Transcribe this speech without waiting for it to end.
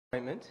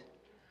appointment,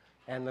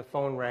 and the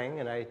phone rang,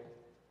 and I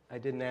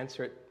didn't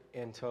answer it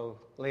until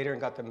later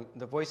and got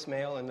the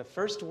voicemail, and the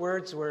first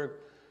words were,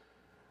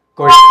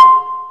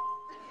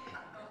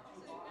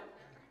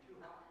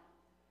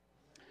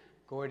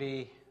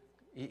 Gordy,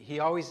 he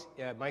always,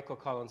 Michael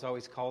Collins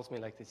always calls me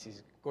like this.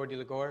 He's, Gordy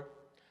Lagore,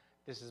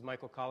 this is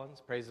Michael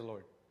Collins, praise the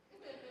Lord.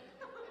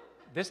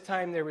 This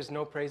time there was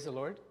no praise the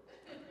Lord,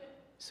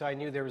 so I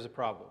knew there was a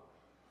problem.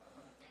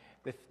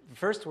 The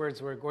first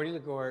words were, Gordy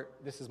Lagore,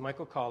 this is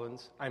Michael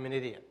Collins, I'm an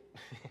idiot.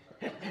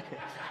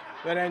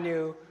 Then I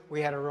knew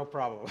we had a real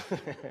problem.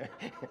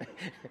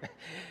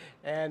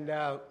 And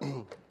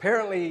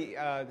apparently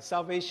the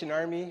Salvation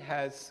Army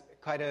has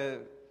quite a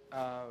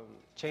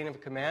chain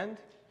of command,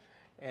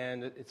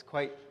 and it's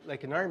quite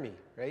like an army,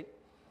 right?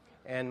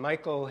 And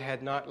Michael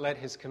had not let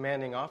his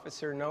commanding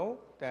officer know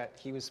that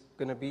he was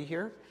going to be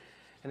here.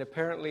 And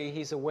apparently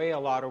he's away a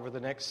lot over the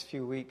next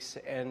few weeks,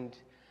 and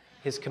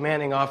his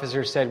commanding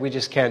officer said, we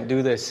just can't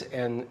do this,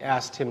 and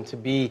asked him to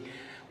be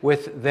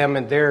with them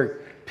in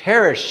their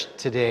parish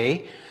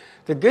today.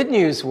 The good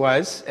news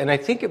was, and I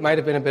think it might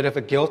have been a bit of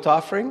a guilt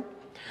offering,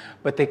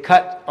 but they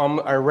cut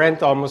our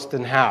rent almost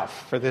in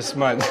half for this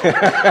month.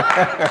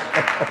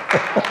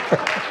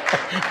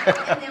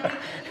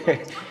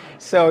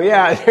 So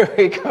yeah, there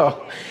we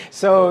go.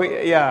 So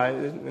yeah,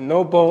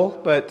 no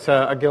bull, but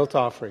a guilt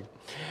offering.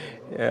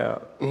 Yeah.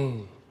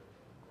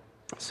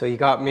 So you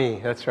got me,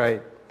 that's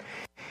right.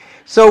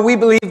 So we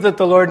believe that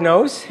the Lord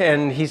knows,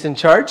 and He's in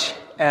charge,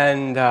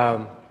 and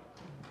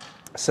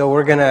so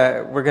we're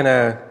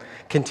gonna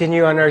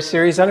continue on our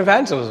series on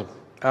evangelism.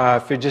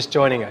 If you're just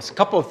joining us, a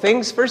couple of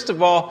things. First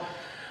of all,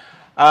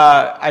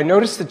 I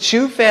noticed the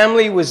Chu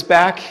family was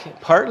back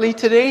partly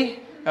today.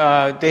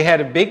 They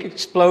had a big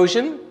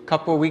explosion a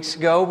couple of weeks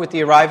ago with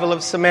the arrival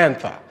of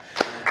Samantha,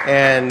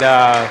 and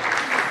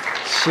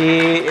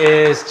she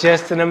is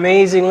just an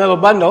amazing little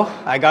bundle.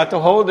 I got to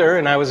hold her,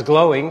 and I was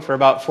glowing for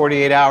about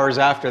 48 hours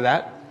after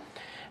that.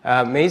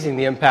 Amazing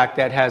the impact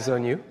that has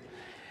on you.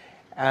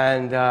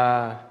 And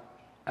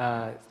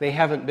they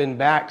haven't been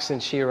back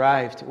since she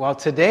arrived. Well,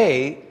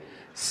 today,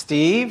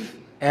 Steve,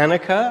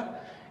 Annika,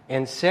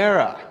 and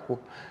Sarah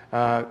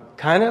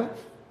kind of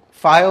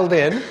filed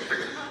in.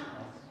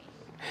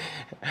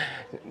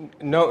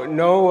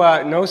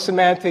 No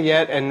Samantha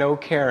yet, and no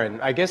Karen.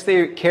 I guess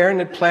Karen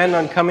had planned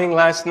on coming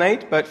last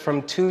night, but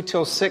from 2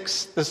 till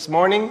 6 this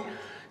morning,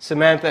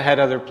 Samantha had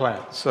other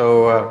plans.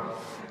 So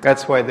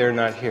that's why they're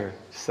not here.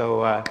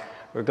 So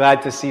we're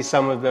glad to see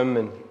some of them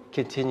and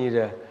continue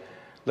to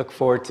look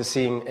forward to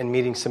seeing and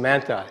meeting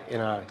Samantha in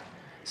a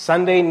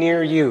Sunday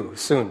near you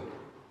soon.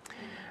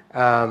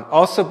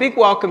 Also, big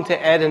welcome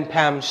to Ed and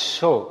Pam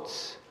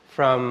Schultz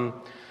from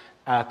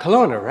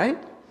Kelowna, right?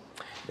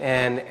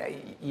 And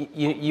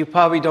you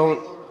probably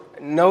don't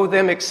know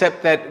them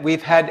except that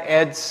we've had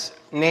Ed's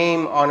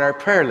name on our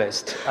prayer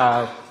list.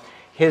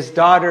 His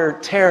daughter,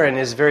 Taryn,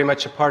 is very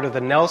much a part of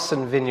the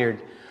Nelson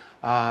Vineyard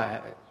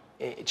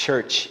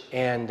Church,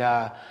 and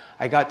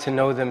I got to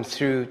know them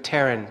through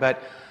Taryn.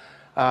 But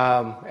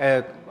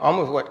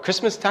almost,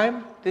 Christmas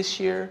time this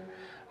year,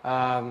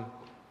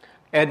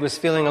 Ed was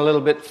feeling a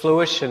little bit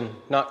fluish and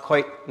not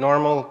quite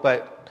normal,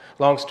 but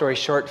long story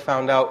short,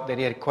 found out that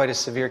he had quite a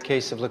severe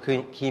case of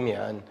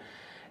leukemia,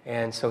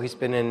 and so he's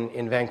been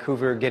in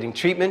Vancouver getting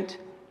treatment,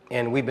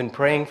 and we've been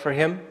praying for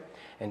him,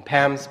 and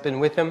Pam's been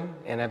with him,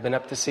 and I've been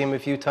up to see him a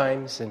few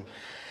times, and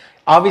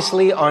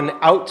obviously on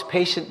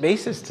outpatient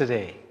basis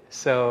today.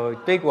 So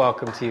big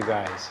welcome to you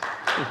guys.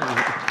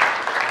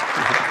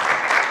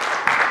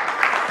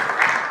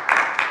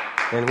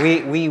 And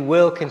we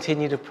will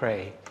continue to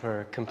pray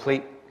for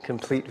complete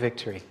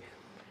victory.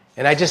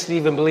 And I just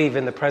even believe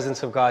in the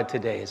presence of God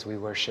today as we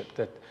worship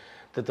that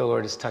the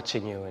Lord is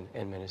touching you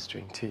and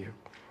ministering to you.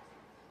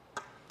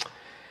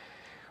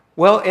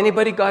 Well,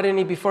 anybody got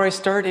before I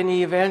start,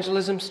 any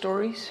evangelism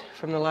stories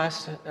from the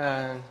last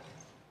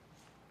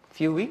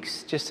few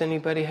weeks? Just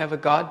anybody have a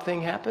God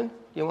thing happen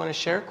you want to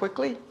share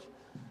quickly?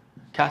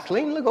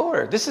 Kathleen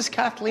Lagore. This is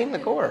Kathleen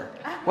Lagore.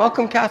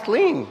 Welcome,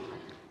 Kathleen.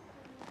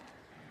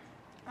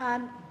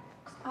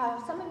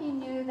 Some of you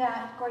knew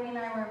that Gordy and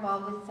I were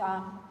involved with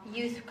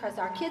youth because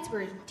our kids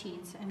were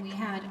teens, and we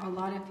had a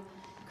lot of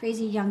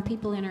crazy young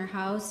people in our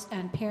house,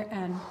 and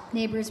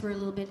neighbors were a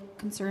little bit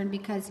concerned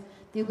because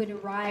they would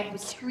arrive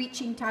with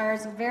screeching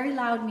tires and very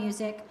loud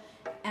music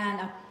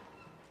and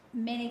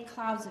many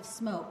clouds of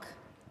smoke,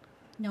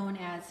 known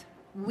as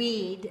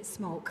weed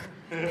smoke.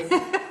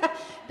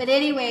 But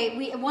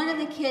anyway, one of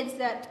the kids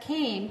that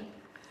came,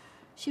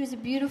 she was a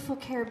beautiful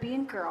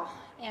Caribbean girl,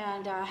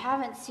 and I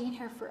haven't seen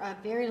her for a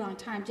very long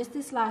time. Just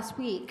this last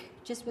week,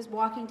 just was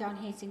walking down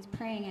Hastings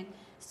praying and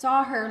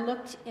saw her,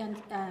 looked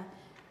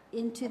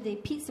into the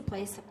pizza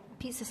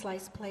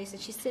slice place,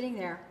 and she's sitting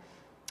there.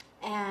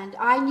 And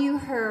I knew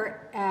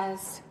her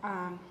as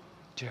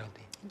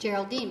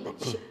Geraldine,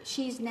 but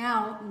she's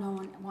now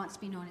wants to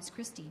be known as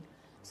Christine.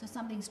 So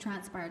something's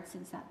transpired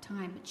since that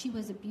time. But she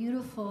was a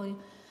beautiful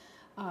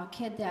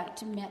kid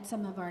that met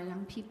some of our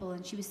young people,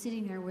 and she was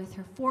sitting there with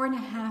her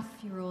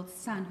 4.5-year-old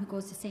son who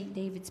goes to St.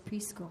 David's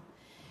preschool.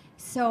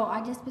 So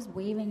I just was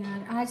waving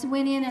at her. I just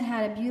went in and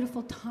had a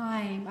beautiful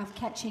time of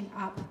catching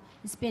up.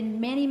 It's been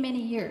many,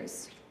 many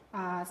years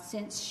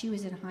since she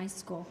was in high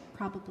school,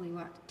 probably,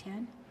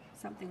 10?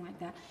 Something like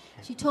that.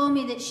 She told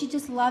me that she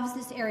just loves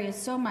this area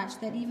so much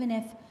that even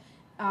if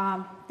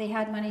they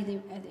had money,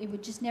 it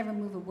would just never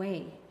move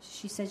away.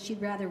 She said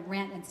she'd rather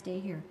rent and stay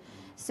here.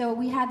 So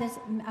we had this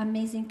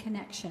amazing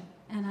connection,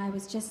 and I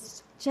was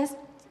just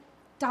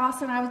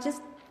Dawson, I was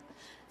just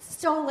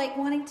so like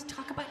wanting to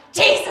talk about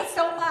Jesus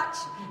so much.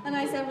 And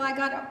I said, well, I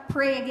got to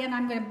pray again.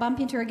 I'm going to bump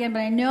into her again. But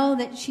I know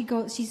that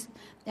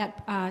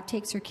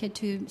takes her kid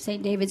to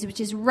St. David's, which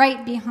is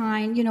right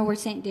behind, where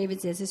St.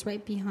 David's is. It's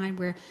right behind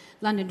where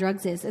London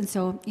Drugs is. And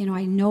so,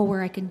 I know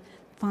where I can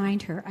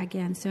find her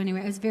again. So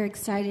anyway, I was very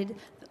excited.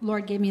 The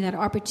Lord gave me that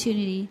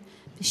opportunity.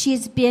 She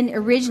has been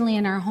originally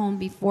in our home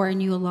before and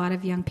knew a lot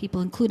of young people,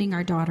 including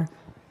our daughter.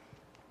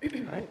 All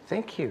right,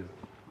 thank you.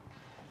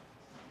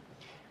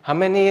 How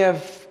many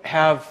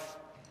have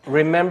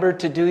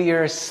remembered to do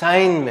your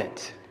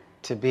assignment,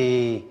 to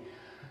be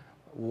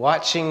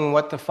watching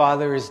what the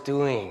Father is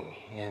doing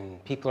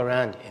and people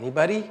around you?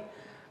 Anybody?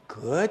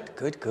 Good.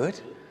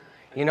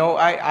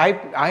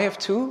 I have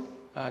too.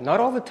 Not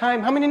all the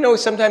time. How many know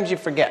sometimes you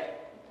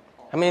forget?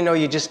 How many know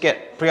you just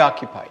get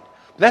preoccupied?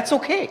 But that's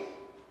okay.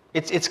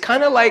 It's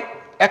kind of like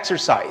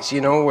exercise,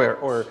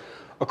 or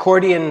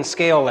accordion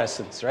scale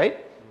lessons,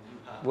 right?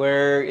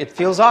 Where it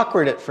feels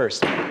awkward at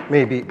first.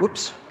 Maybe.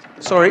 Whoops.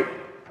 Sorry,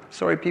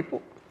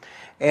 people.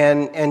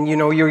 And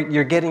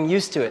you're getting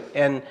used to it.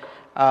 And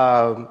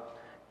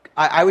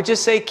I would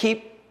just say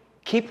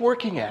keep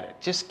working at it.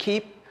 Just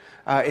keep.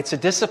 It's a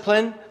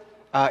discipline.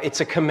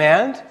 It's a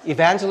command.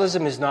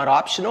 Evangelism is not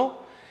optional.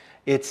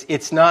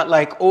 It's not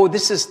like, oh,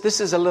 this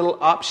is a little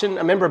option. I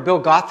remember Bill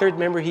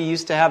Gothard. He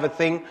used to have a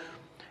thing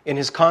in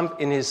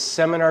his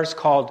seminars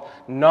called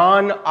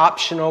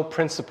non-optional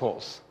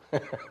principles.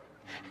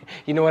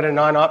 You know what a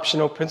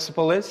non-optional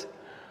principle is?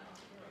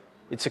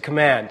 It's a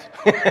command.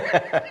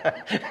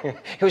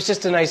 It was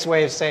just a nice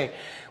way of saying,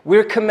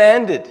 we're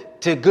commanded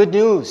to good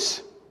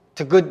news,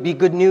 be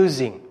good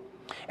newsing.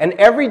 And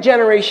every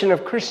generation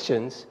of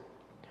Christians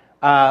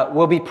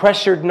will be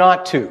pressured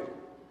not to.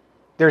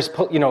 There's,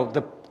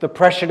 the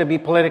pressure to be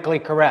politically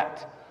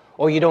correct.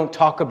 Or you don't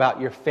talk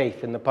about your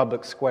faith in the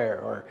public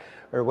square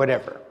or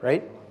whatever,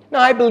 right? Now,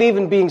 I believe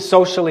in being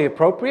socially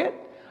appropriate.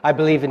 I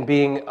believe in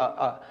being,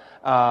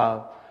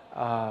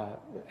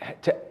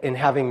 in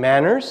having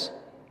manners.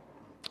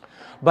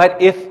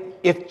 But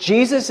if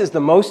Jesus is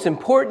the most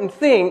important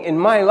thing in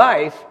my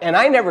life, and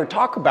I never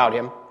talk about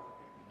him,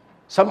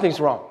 something's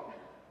wrong.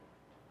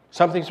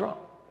 Something's wrong.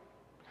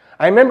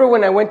 I remember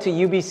when I went to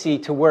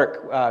UBC to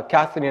work,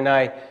 Kathleen and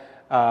I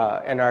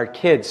and our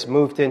kids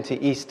moved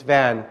into East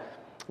Van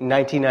in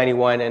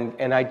 1991,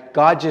 and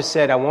God just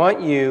said, I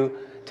want you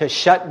to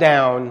shut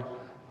down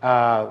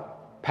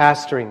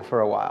pastoring for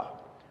a while.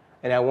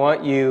 And I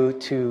want you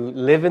to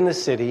live in the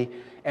city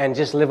and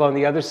just live on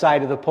the other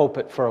side of the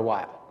pulpit for a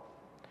while.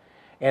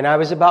 And I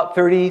was about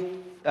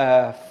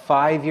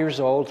 34 years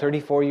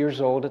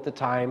old at the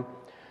time.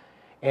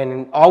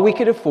 And all we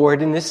could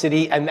afford in this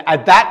city, and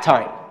at that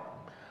time,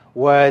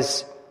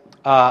 was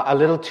a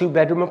little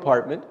 2-bedroom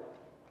apartment.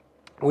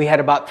 We had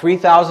about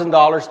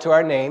 $3,000 to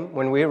our name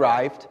when we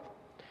arrived.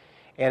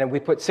 And we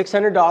put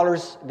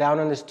 $600 down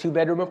on this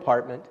 2-bedroom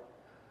apartment.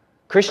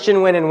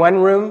 Christian went in one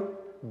room.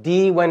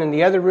 Dee went in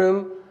the other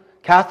room.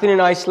 Kathleen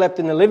and I slept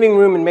in the living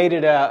room and made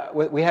it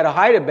we had a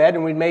hide-a-bed,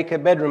 and we'd make a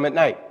bedroom at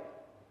night.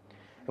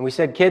 And we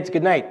said, kids,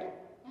 good night.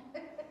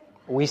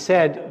 We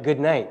said, good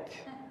night.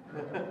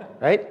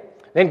 Right?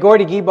 Then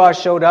Gordy Gibaugh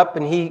showed up,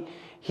 and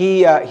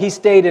he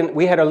stayed in.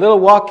 We had a little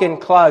walk-in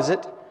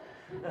closet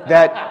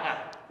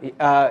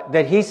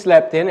that he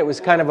slept in. It was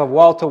kind of a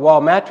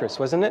wall-to-wall mattress,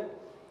 wasn't it?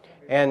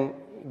 And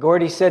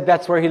Gordy said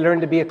that's where he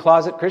learned to be a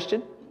closet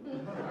Christian.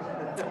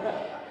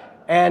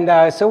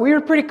 And so we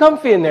were pretty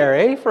comfy in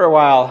there, for a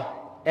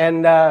while.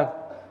 And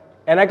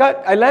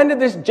I landed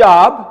this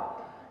job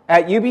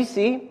at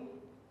UBC.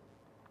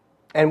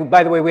 And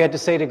by the way, we had to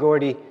say to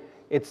Gordy,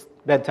 it's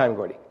bedtime,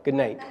 Gordy. Good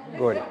night,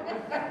 Gordy.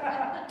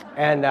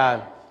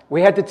 And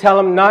we had to tell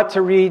him not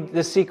to read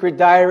the Sacred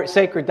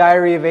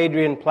Diary of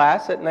Adrian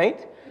Plass at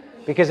night,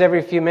 because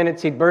every few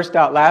minutes he'd burst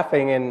out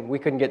laughing and we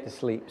couldn't get to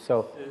sleep.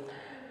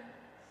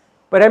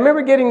 But I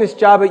remember getting this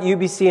job at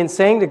UBC and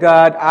saying to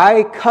God,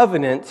 I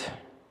covenant,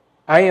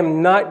 I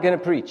am not going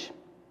to preach.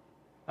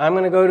 I'm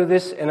going to go to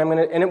this, and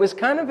and it was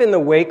kind of in the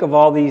wake of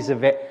all these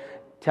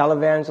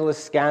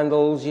televangelist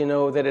scandals,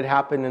 that had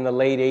happened in the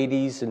late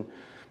 80s.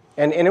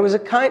 And it was a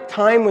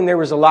time when there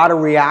was a lot of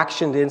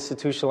reaction to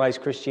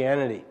institutionalized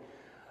Christianity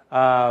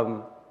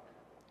and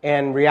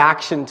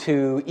reaction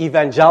to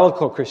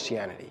evangelical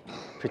Christianity,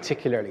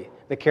 particularly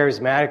the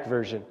charismatic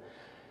version.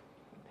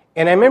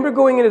 And I remember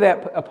going into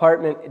that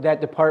department,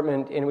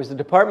 and it was the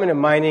Department of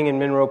Mining and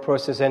Mineral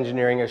Process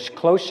Engineering, a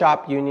closed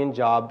shop union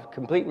job,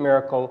 complete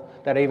miracle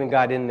that I even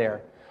got in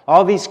there.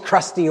 All these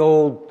crusty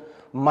old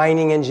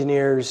mining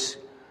engineers.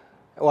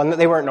 Well,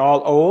 they weren't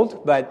all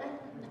old, but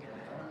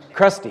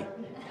crusty.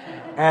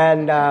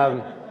 And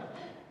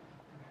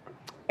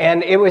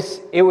And it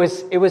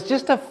was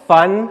just a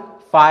fun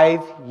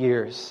 5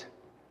 years.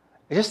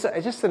 Just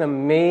an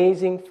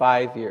amazing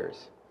 5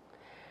 years.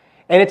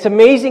 And it's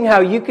amazing how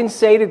you can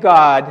say to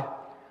God,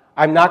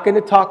 I'm not going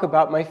to talk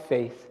about my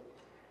faith,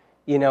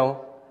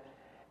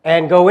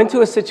 and go into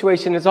a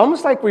situation. It's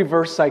almost like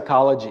reverse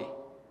psychology.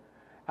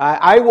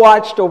 I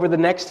watched over the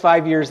next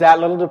 5 years that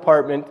little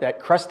department, that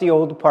crusty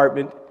old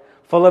department,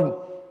 full of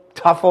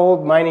tough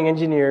old mining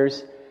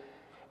engineers,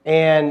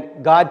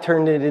 and God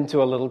turned it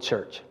into a little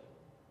church.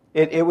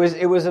 It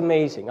was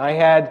amazing. I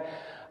had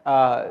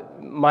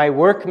my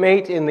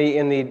workmate in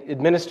the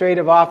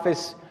administrative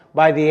office.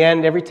 By the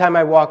end, every time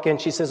I walk in,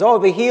 she says, "Oh,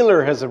 the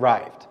healer has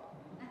arrived."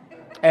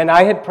 And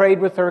I had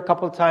prayed with her a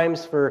couple of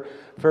times for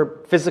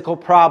physical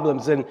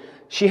problems, and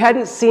she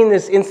hadn't seen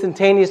this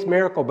instantaneous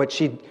miracle, but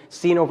she'd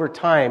seen over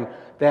time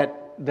that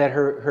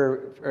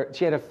her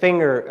she had a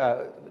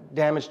finger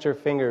damaged her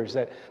fingers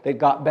that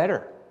got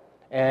better,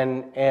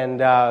 and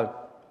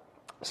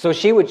so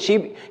she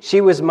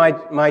was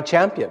my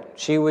champion.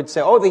 She would say,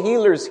 "Oh, the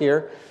healer's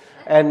here,"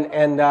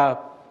 and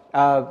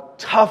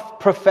tough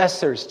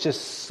professors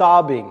just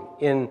sobbing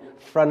in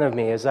front of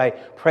me as I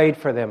prayed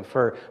for them,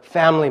 for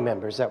family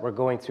members that were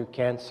going through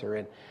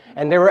cancer,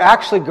 and there were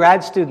actually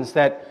grad students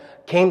that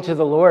came to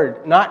the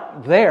Lord,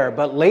 not there,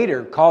 but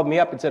later called me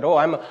up and said, "Oh,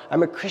 I'm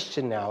a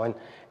Christian now,"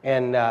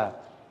 and I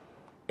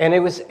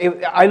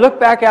look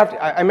back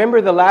after. I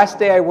remember the last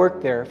day I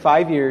worked there,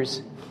 5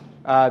 years.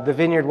 The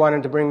vineyard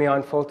wanted to bring me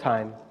on full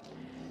time,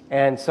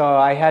 and so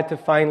I had to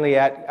finally.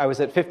 I was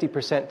at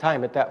 50%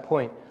 time at that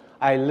point.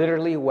 I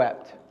literally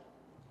wept.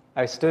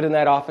 I stood in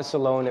that office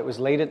alone. It was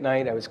late at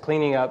night. I was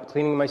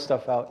cleaning my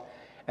stuff out,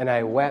 and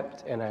I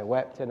wept and I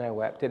wept and I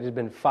wept. It had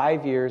been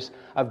 5 years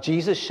of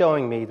Jesus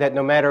showing me that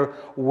no matter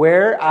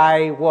where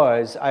I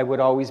was, I would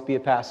always be a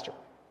pastor.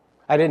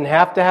 I didn't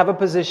have to have a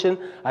position.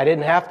 I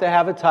didn't have to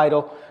have a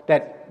title.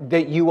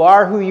 That you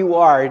are who you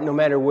are, no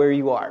matter where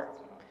you are.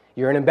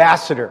 You're an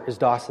ambassador, as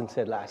Dawson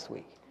said last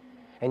week,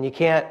 and you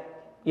can't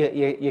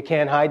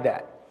hide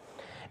that.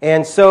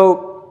 And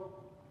so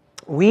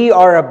we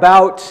are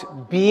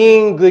about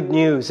being good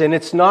news, and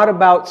it's not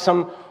about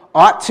some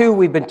ought to.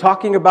 We've been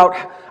talking about,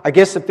 I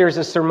guess if there's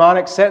a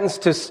sermonic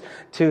sentence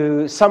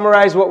to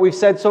summarize what we've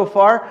said so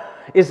far,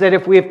 is that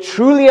if we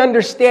truly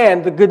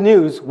understand the good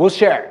news, we'll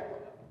share it.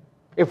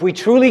 If we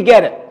truly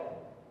get it.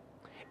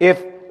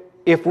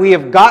 If we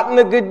have gotten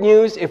the good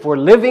news, if we're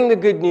living the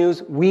good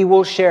news, we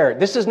will share it.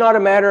 This is not a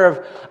matter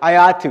of I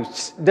ought to.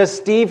 Does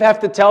Steve have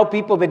to tell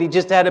people that he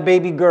just had a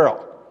baby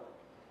girl?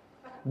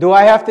 Do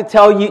I have to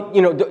tell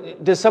you,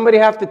 does somebody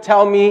have to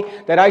tell me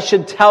that I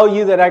should tell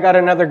you that I got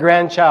another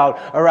grandchild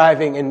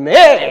arriving in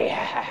May?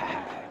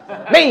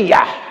 May,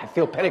 I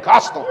feel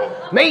Pentecostal.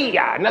 May,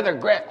 another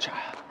grandchild.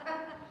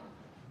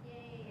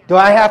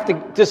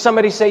 Does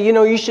somebody say,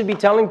 you should be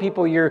telling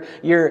people your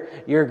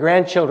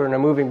grandchildren are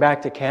moving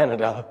back to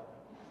Canada?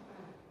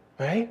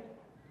 Right?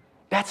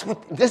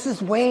 This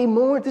is way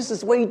more, this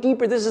is way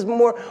deeper, this is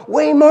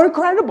way more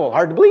incredible.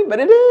 Hard to believe, but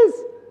it is.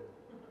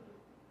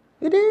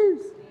 It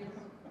is.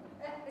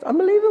 It's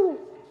unbelievable.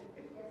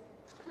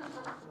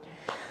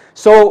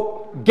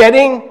 So,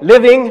 getting,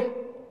 living,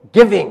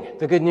 giving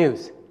the good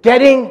news.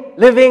 Getting,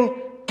 living,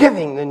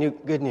 giving the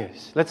good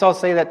news. Let's all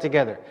say that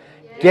together.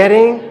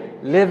 Getting,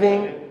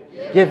 living,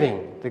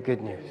 giving the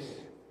good news.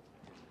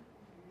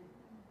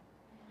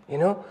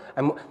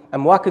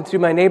 I'm walking through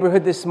my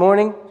neighborhood this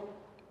morning,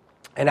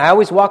 and I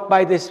always walk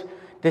by this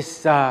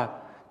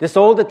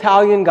old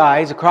Italian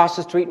guys across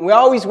the street, and we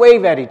always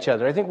wave at each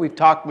other. I think we've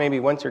talked maybe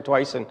once or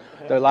twice in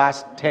the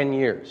last 10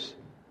 years.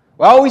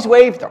 We always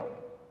wave though,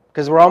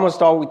 because we're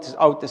almost always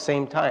out at the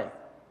same time.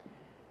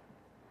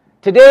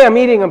 Today I'm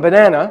eating a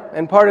banana,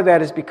 and part of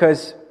that is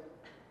because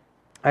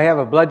I have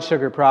a blood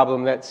sugar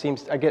problem that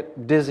I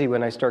get dizzy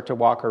when I start to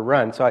walk or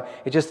run, so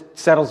it just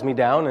settles me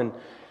down,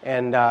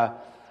 and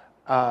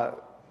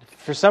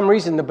for some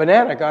reason the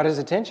banana got his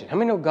attention. How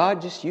many know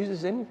God just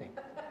uses anything?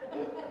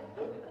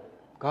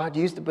 God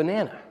used a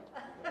banana.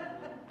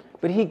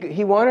 But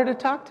he wanted to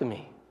talk to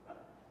me.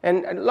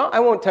 And I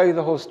won't tell you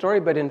the whole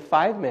story, but in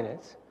 5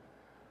 minutes,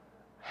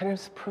 I had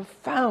a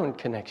profound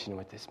connection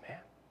with this man.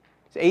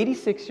 He's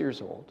 86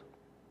 years old.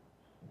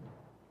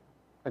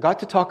 I got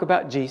to talk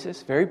about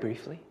Jesus very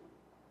briefly.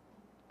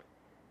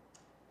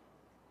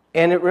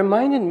 And it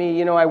reminded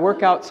me, I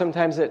work out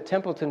sometimes at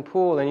Templeton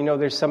Pool, and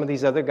there's some of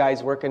these other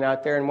guys working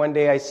out there, and one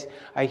day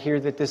I hear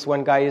that this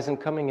one guy isn't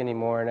coming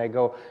anymore, and I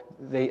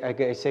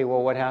say,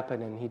 well, what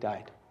happened? And he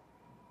died.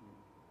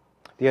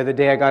 The other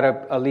day I got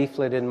a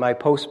leaflet in my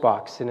post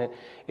box, and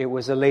it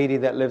was a lady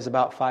that lives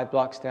about 5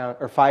 blocks down,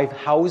 or 5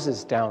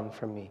 houses down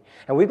from me.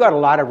 And we've got a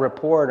lot of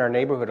rapport in our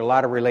neighborhood, a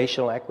lot of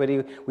relational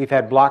equity. We've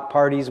had block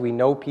parties, we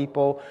know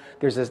people.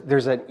 There's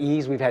an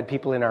ease, we've had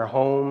people in our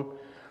home.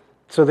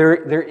 So there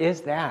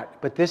is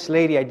that. But this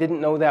lady, I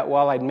didn't know that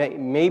well. I'd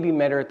maybe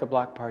met her at the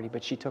block party,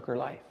 but she took her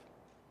life.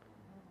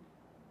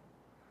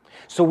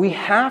 So we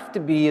have to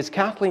be, as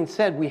Kathleen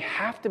said, we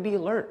have to be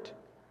alert.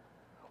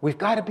 We've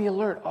got to be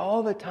alert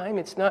all the time.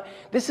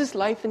 This is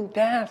life and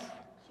death.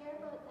 Share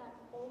about that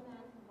old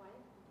man's wife.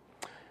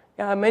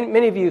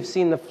 Many of you have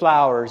seen the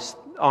flowers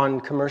on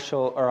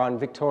commercial or on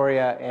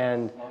Victoria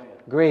and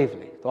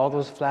Gravely. All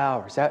those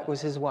flowers. That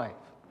was his wife.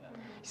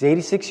 He's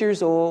 86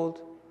 years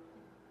old.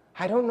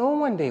 I don't know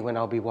one day when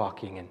I'll be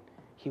walking, and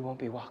he won't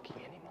be walking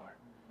anymore.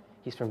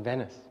 He's from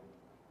Venice.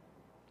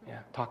 Yeah,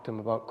 talked to him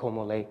about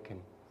Como Lake, and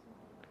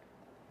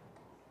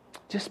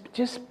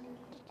just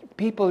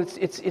people.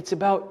 It's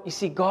about, you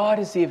see, God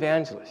is the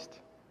evangelist.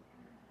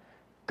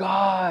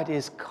 God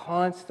is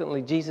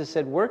constantly, Jesus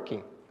said,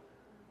 working.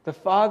 The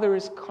Father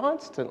is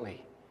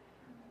constantly.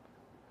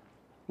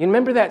 You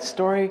remember that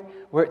story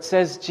where it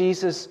says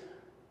Jesus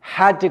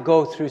had to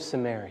go through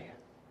Samaria?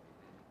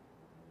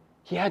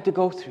 He had to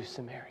go through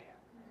Samaria.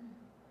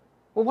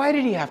 Well, why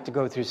did he have to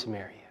go through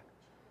Samaria?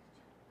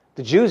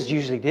 The Jews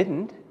usually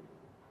didn't.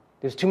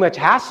 There's too much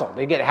hassle.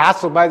 They'd get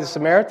hassled by the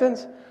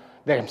Samaritans.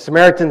 The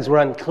Samaritans were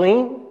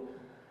unclean,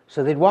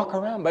 so they'd walk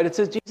around. But it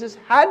says Jesus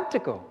had to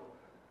go.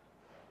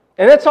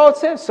 And that's all it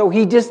says. So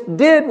he just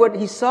did what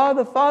he saw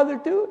the Father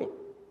doing.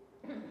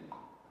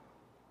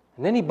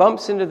 And then he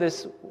bumps into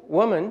this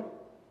woman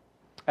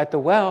at the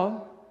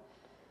well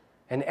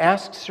and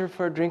asks her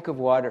for a drink of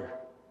water.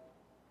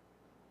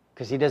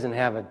 Because he doesn't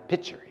have a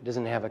pitcher. He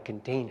doesn't have a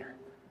container.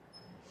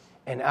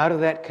 And out of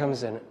that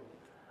comes a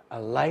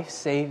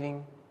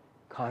life-saving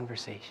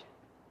conversation.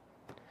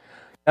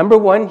 Number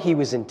one, he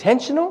was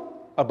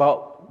intentional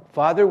about,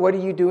 Father, what are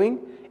you doing?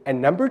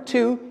 And number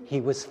two, he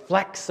was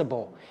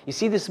flexible. You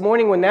see, this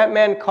morning when that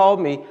man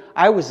called me,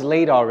 I was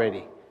late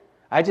already.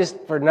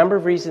 For a number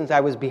of reasons,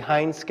 I was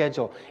behind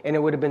schedule. And it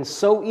would have been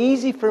so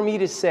easy for me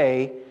to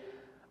say,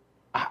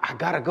 I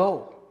gotta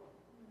go.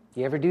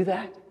 You ever do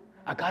that?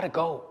 I gotta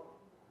go.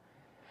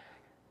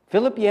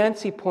 Philip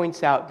Yancey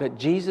points out that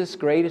Jesus'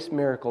 greatest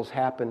miracles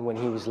happened when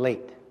he was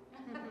late.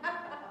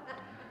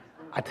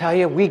 I tell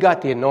you, we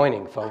got the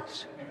anointing,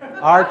 folks.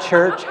 Our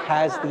church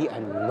has the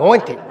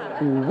anointing.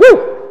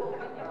 Woo!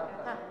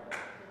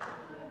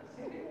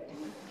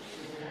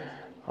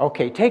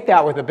 Okay, take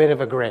that with a bit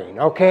of a grain,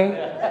 okay?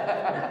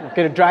 It's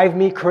going to drive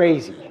me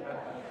crazy,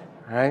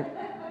 right?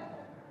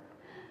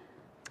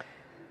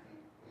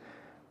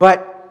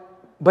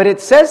 But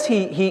it says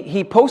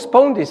he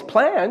postponed his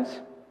plans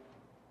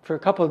for a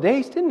couple of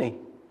days, didn't he?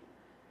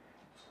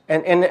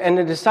 And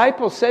the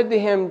disciples said to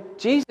him,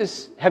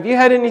 Jesus, have you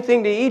had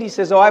anything to eat? He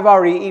says, I've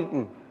already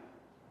eaten.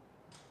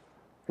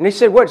 And they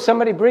said, what,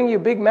 somebody bring you a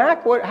Big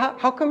Mac?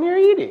 How come you're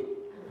eating?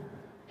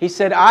 He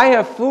said, I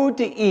have food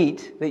to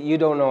eat that you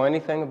don't know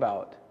anything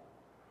about.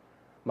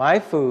 My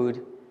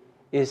food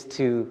is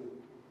to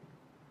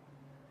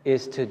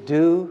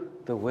do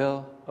the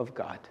will of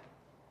God.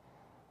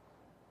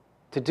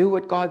 To do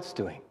what God's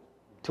doing.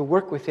 To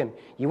work with Him.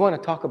 You want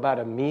to talk about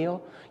a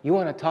meal? You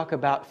want to talk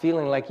about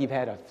feeling like you've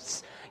had a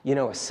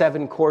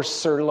 7-course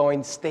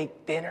sirloin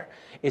steak dinner?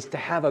 Is to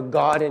have a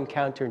God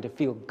encounter and to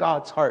feel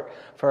God's heart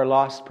for a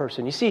lost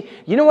person. You see,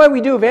 you know why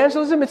we do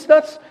evangelism? It's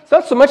not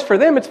so much for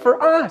them, it's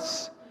for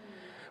us.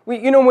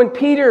 When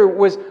Peter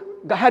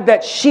had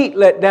that sheet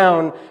let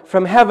down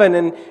from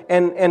heaven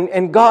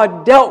and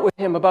God dealt with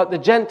him about the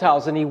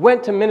Gentiles and he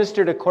went to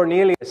minister to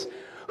Cornelius.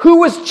 Who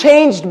was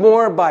changed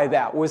more by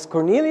that? Was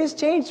Cornelius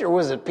changed or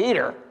was it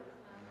Peter?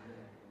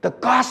 The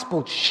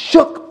gospel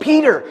shook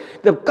Peter.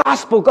 The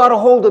gospel got a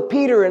hold of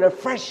Peter in a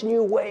fresh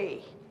new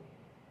way.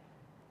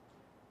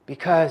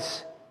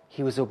 Because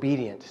he was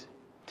obedient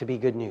to be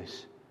good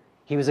news.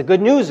 He was a good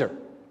newser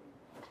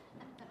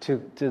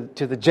to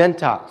the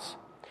Gentiles.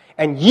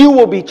 And you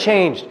will be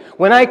changed.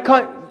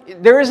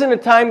 There isn't a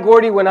time,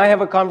 Gordy, when I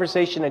have a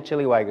conversation at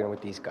Chiliwagon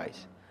with these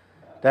guys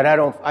that I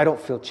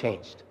don't feel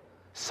changed.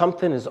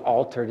 Something is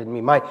altered in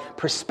me. My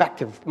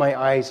perspective, my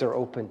eyes are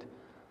opened.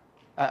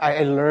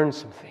 I learned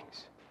some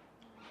things.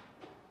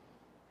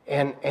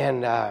 And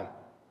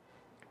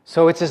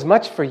so it's as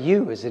much for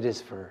you as it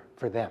is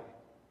for them.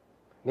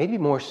 Maybe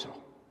more so.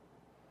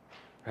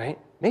 Right?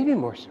 Maybe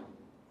more so.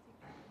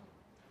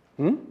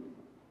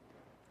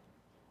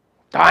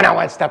 Donna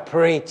wants to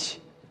preach.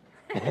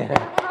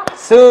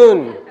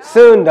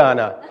 Soon,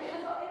 Donna.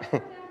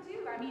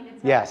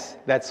 Yes,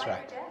 that's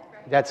right.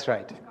 That's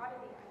right.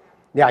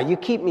 Yeah, you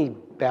keep me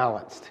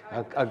balanced.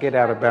 I'll get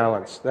out of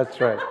balance. That's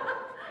right.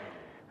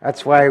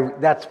 That's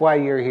why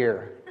you're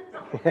here.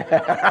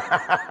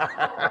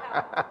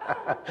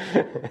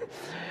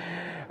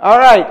 All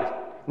right.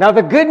 Now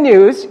the good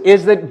news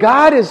is that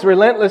God is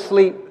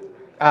relentlessly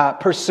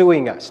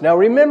pursuing us. Now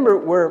remember,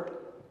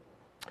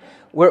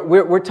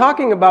 we're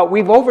talking about,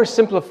 we've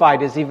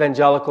oversimplified as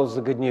evangelicals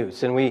the good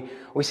news. And we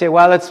say,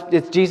 well,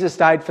 it's Jesus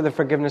died for the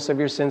forgiveness of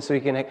your sins so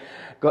you can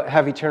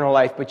have eternal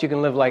life, but you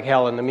can live like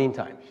hell in the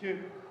meantime.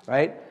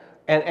 Right?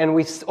 And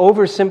we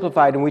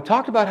oversimplified, and we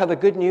talked about how the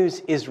good news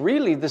is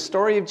really the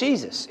story of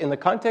Jesus in the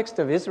context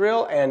of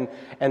Israel and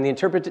the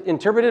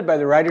interpreted by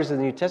the writers of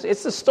the New Testament.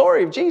 It's the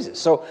story of Jesus.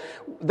 So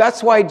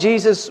that's why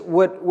Jesus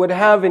would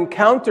have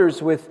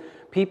encounters with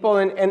people,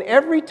 and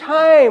every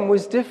time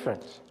was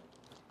different.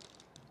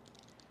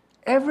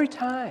 Every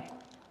time.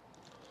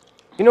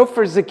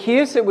 For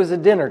Zacchaeus, it was a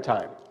dinner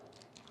time.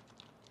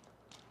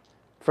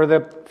 For the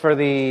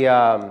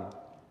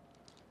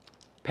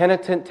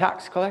penitent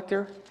tax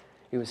collector.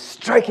 He was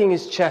striking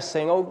his chest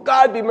saying, "Oh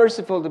God, be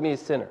merciful to me, a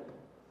sinner."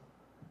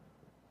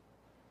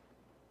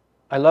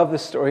 I love the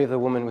story of the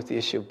woman with the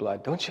issue of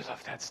blood. Don't you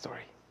love that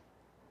story?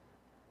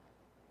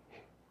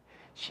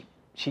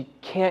 She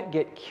can't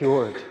get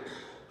cured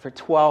for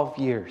 12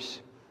 years.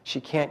 She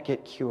can't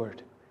get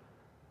cured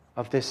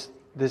of this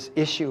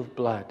issue of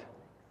blood.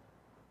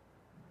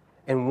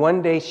 And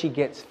one day she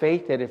gets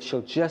faith that if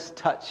she'll just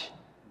touch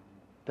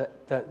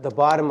the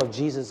bottom of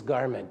Jesus'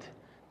 garment,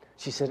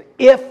 she said,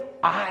 "If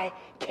I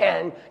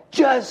can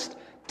just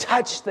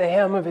touch the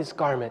hem of his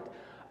garment,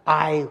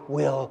 I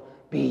will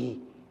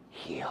be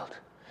healed."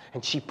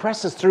 And she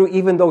presses through,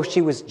 even though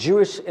she was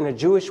Jewish, in a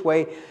Jewish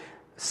way,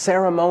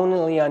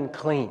 ceremonially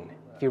unclean.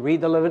 If you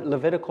read the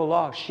Levitical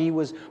law, she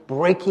was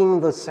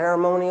breaking the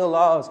ceremonial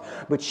laws,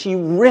 but she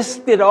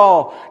risked it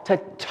all to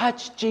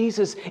touch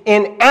Jesus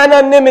in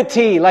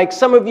anonymity, like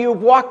some of you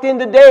have walked in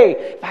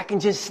today. If I can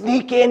just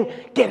sneak in,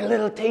 get a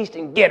little taste,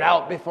 and get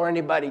out before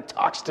anybody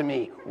talks to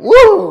me.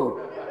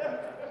 Woo!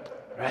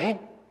 Right?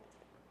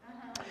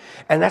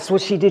 And that's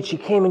what she did. She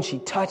came and she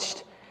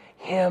touched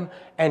him,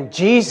 and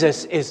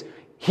Jesus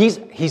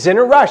he's in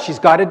a rush. He's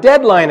got a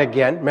deadline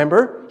again.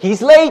 Remember?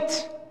 He's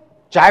late.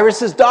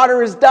 Jairus'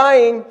 daughter is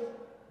dying.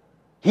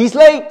 He's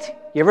late.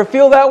 You ever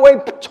feel that way?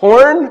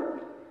 Torn?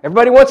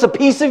 Everybody wants a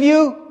piece of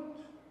you?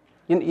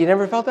 You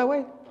never felt that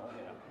way?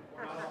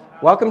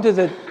 Welcome to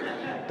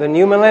the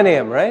new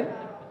millennium, right?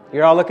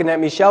 You're all looking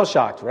at me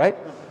shell-shocked, right?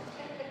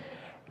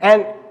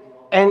 And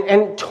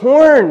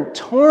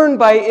torn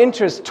by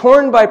interest,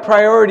 torn by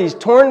priorities,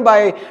 torn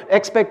by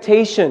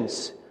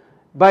expectations,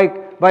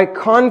 by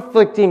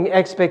conflicting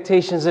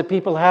expectations that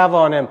people have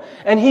on him.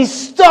 And he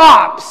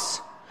stops.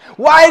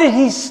 Why did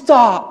he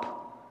stop?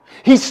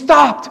 He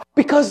stopped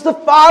because the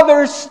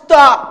Father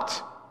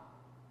stopped.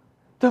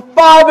 The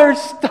Father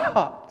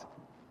stopped.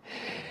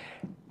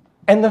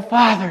 And the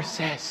Father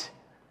says,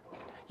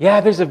 yeah,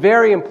 there's a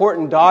very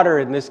important daughter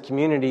in this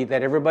community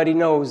that everybody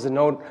knows, the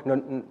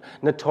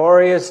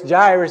notorious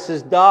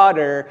Jairus'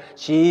 daughter.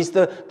 She's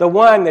the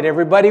one that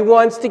everybody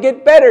wants to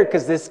get better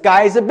because this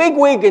guy's a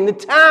bigwig in the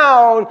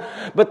town.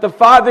 But the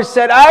Father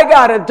said, I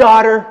got a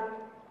daughter.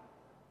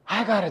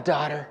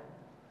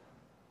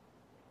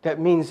 That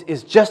means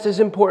is just as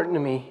important to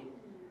me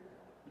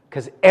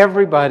because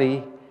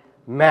everybody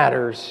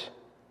matters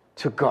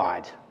to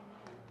God.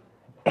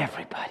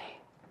 Everybody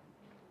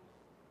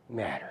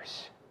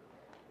matters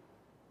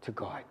to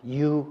God.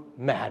 You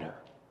matter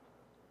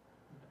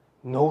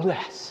no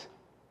less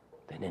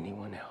than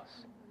anyone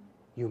else.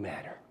 You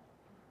matter.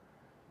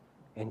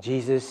 And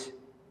Jesus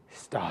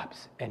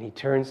stops and he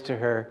turns to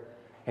her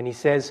and he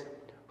says,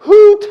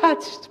 "Who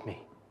touched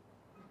me?"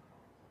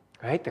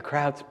 Right? The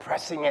crowd's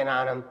pressing in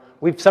on him.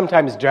 We've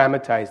sometimes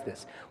dramatized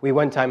this. We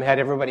one time had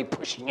everybody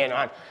pushing in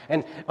on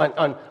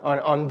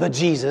the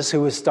Jesus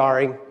who was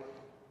starring,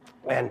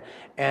 and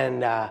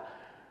all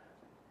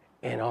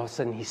of a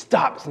sudden he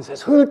stops and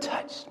says, "Who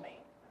touched me?"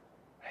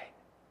 Right?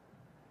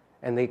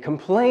 And they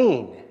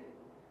complain,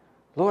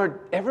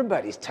 "Lord,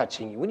 everybody's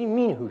touching you. What do you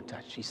mean, who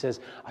touched?" He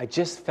says, "I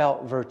just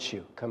felt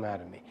virtue come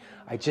out of me.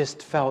 I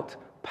just felt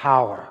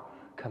power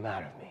come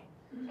out of me."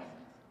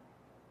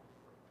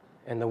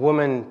 And the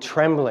woman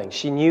trembling,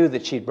 she knew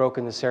that she'd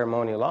broken the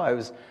ceremonial law. It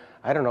was,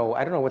 I don't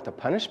know what the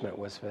punishment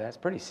was for that. It's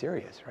pretty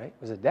serious, right?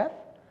 Was it death?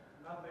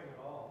 Nothing at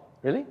all.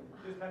 Really? You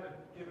just had to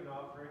give an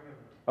offering and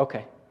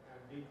okay.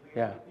 be clean.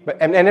 Yeah. But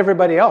and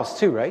everybody else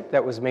too, right?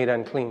 That was made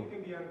unclean. You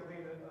can be unclean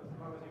as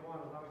long as you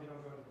want, as long as you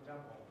don't go to the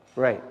temple.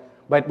 Right.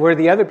 But were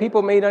the other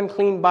people made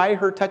unclean by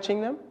her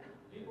touching them?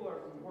 People were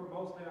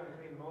mostly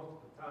unclean most of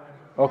the time.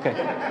 Okay.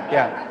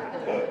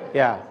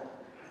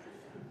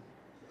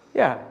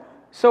 Yeah.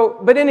 So,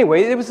 but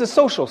anyway, it was a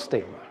social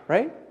stigma,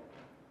 right?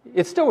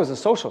 It still was a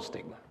social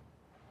stigma,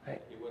 right?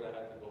 He would have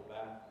had to go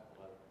back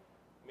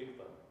and meet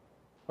them.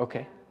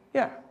 Okay.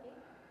 Yeah.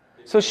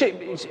 So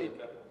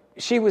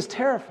she was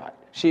terrified.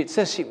 It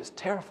says she was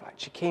terrified.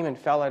 She came and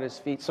fell at his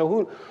feet.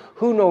 So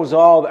who knows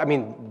all? I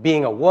mean,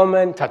 being a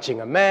woman, touching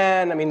a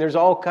man. I mean, there's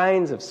all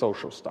kinds of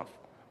social stuff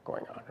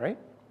going on, right?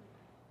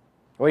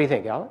 What do you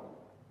think, Alan?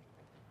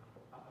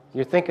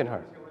 You're thinking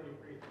hard.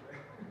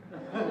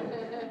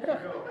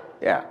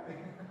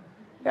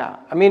 Yeah.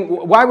 I mean,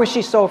 why was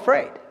she so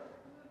afraid?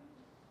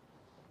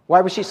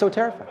 Why was she so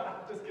terrified?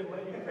 Just gonna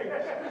let you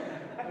finish.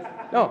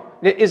 No.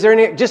 Is there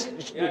any,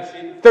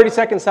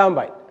 30-second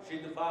soundbite? She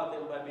defiled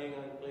him by being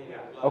unclean.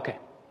 Yeah. Okay.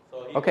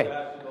 So he Okay. would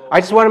have to go. I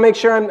just want to make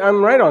sure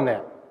I'm right on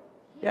that.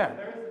 Yeah.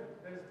 There's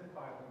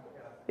defilement,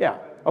 Yeah.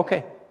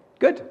 Okay.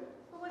 Good.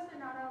 But was there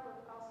not also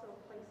a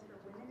place for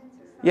women in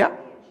society? Yeah. And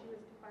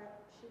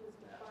she was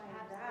defying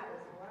that as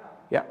well.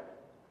 Yeah.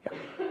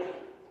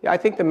 Yeah, I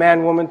think the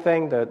man-woman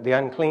thing, the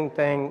unclean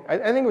thing, I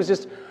think it was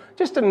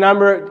just a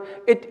number.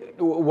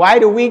 Why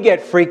do we get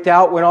freaked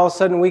out when all of a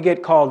sudden we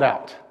get called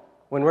out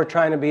when we're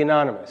trying to be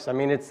anonymous? I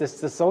mean, it's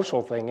the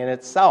social thing in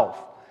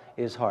itself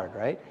is hard,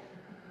 right?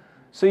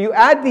 So you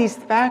add these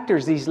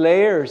factors, these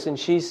layers, and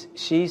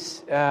Jesus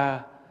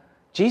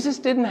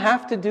didn't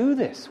have to do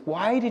this.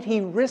 Why did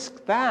he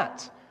risk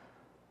that?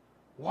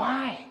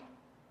 Why?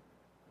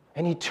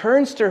 And he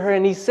turns to her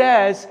and he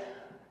says,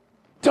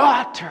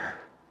 daughter.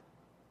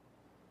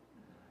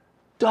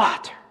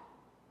 Daughter.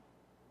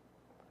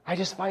 I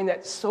just find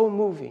that so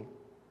moving.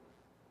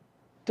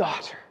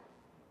 Daughter.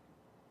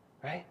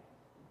 Right?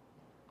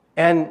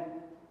 And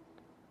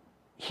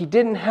he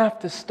didn't have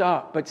to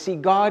stop. But see,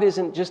 God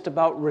isn't just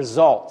about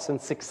results and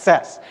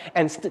success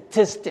and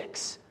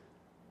statistics.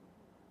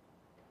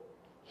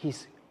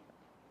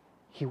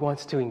 He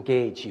wants to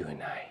engage you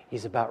and I.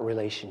 He's about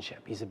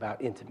relationship. He's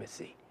about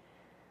intimacy.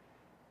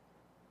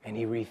 And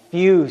he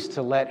refused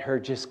to let her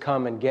just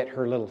come and get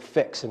her little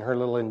fix and her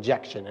little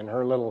injection and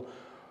her little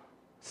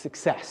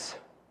success.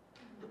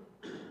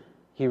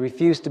 He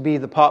refused to be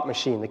the pop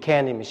machine, the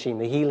candy machine,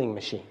 the healing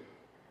machine,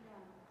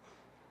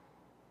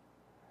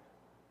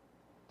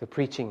 the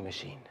preaching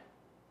machine,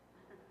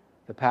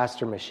 the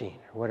pastor machine,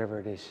 or whatever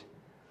it is.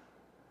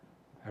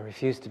 I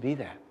refuse to be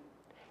that.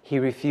 He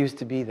refused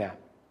to be that.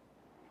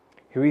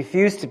 He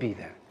refused to be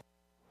that.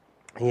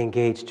 He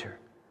engaged her.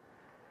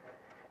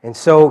 And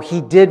so he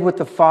did what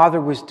the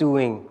Father was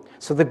doing.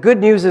 So the good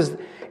news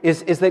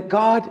is that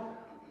God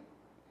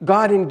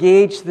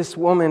engaged this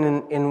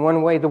woman in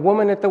one way, the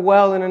woman at the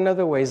well in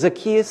another way,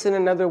 Zacchaeus in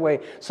another way.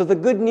 So the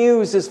good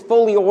news is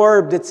fully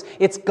orbed.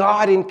 It's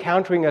God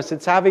encountering us.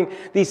 It's having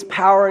these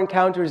power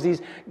encounters,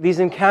 these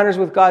encounters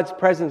with God's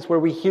presence where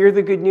we hear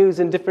the good news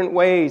in different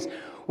ways.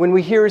 When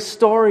we hear a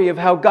story of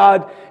how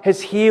God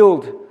has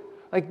healed,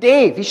 like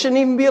Dave, he shouldn't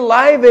even be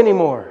alive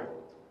anymore.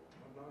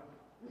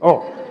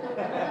 Oh.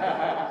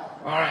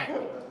 All right.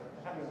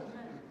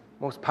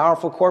 Most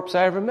powerful corpse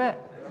I ever met.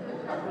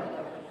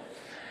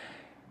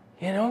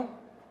 You know?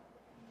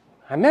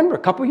 I remember a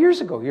couple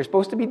years ago, you're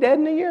supposed to be dead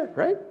in a year,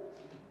 right?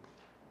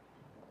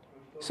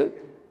 So,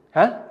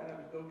 huh?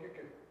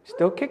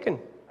 Still kicking.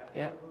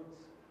 Yeah.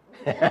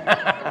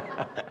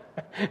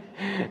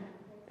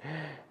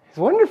 It's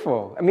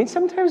wonderful. I mean,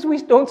 sometimes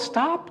we don't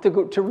stop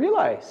to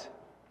realize.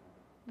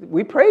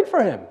 We prayed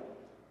for him,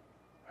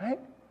 right?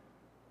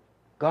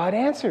 God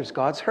answers.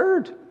 God's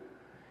heard.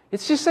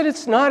 It's just that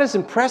it's not as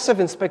impressive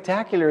and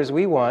spectacular as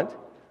we want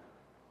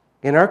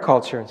in our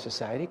culture and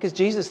society, because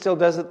Jesus still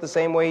does it the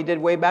same way he did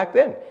way back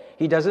then.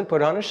 He doesn't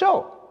put on a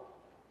show.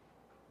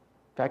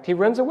 In fact, he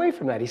runs away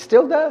from that. He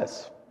still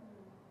does,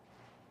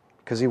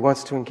 because he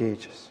wants to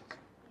engage us.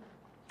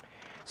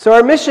 So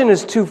our mission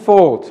is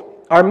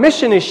twofold. Our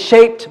mission is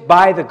shaped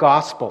by the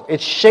gospel.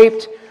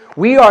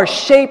 We are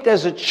shaped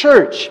as a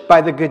church by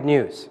the good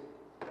news.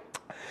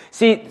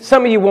 See,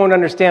 some of you won't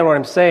understand what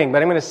I'm saying,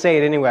 but I'm going to say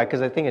it anyway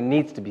because I think it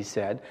needs to be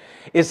said.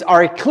 Is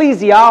our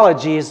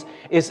ecclesiology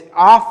is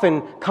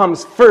often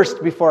comes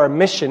first before our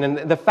mission.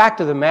 And the fact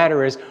of the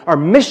matter is our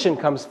mission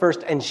comes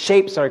first and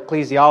shapes our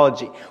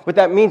ecclesiology. What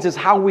that means is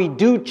how we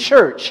do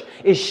church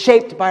is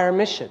shaped by our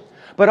mission.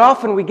 But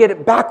often we get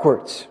it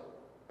backwards.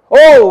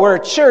 Oh, we're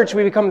a church.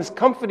 We become this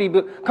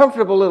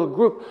comfortable little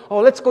group. Oh,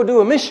 let's go do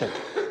a mission.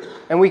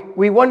 And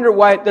we wonder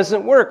why it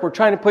doesn't work. We're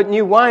trying to put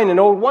new wine in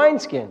old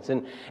wineskins.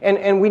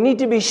 And we need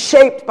to be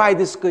shaped by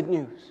this good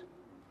news.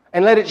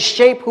 And let it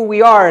shape who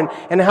we are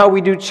and how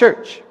we do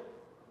church.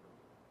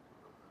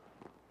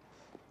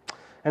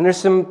 And there's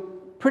some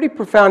pretty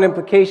profound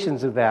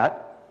implications of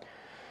that.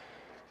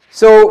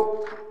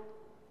 So,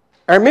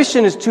 our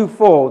mission is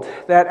twofold.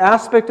 That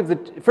aspect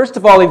of first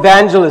of all,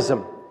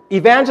 evangelism.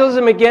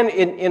 Evangelism, again,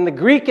 in the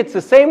Greek, it's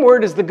the same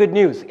word as the good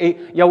news.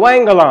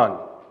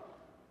 Evangelon.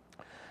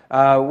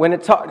 When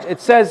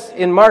it says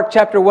in Mark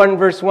chapter 1,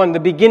 verse 1,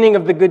 the beginning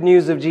of the good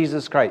news of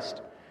Jesus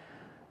Christ.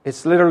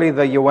 It's literally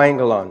the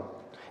Evangelon.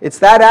 It's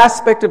that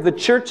aspect of the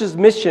church's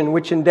mission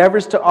which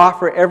endeavors to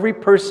offer every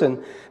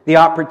person the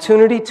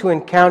opportunity to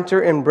encounter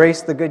and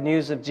embrace the good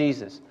news of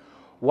Jesus.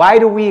 Why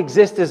do we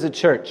exist as a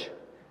church?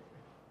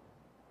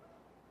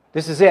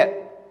 This is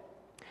it.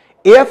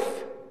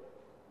 If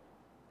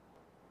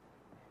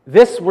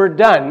this were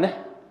done,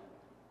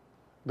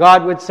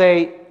 God would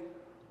say,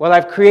 well,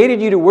 I've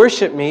created you to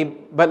worship me,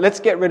 but let's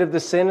get rid of the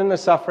sin and the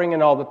suffering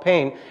and all the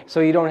pain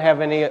so you don't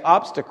have any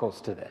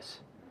obstacles to this.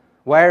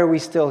 Why are we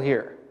still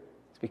here?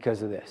 It's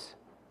because of this.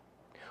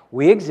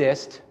 We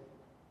exist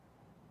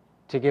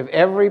to give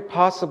every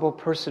possible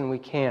person we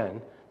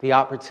can the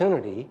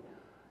opportunity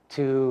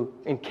to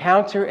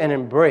encounter and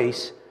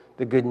embrace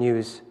the good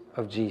news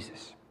of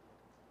Jesus.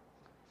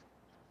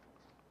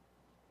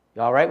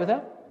 You all right with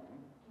that?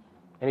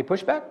 Any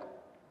pushback?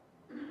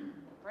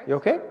 You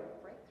okay?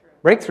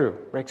 Breakthrough.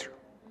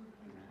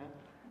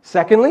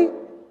 Secondly,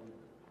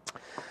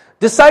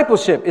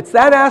 discipleship. It's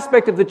that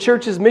aspect of the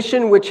church's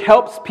mission which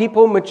helps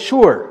people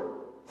mature,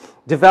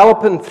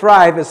 develop and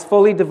thrive as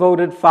fully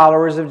devoted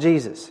followers of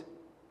Jesus.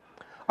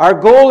 Our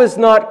goal is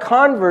not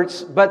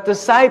converts, but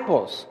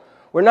disciples.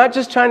 We're not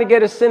just trying to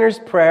get a sinner's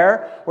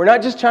prayer. We're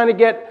not just trying to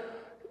get,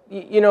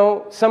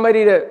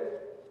 somebody to,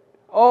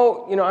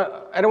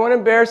 I don't want to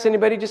embarrass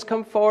anybody. Just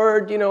come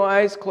forward,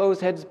 eyes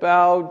closed, heads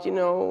bowed. We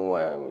don't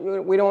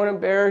want to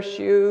embarrass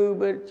you,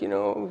 but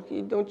don't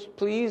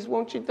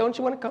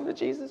you want to come to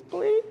Jesus,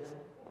 please?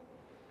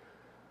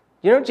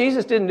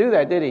 Jesus didn't do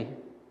that, did he?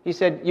 He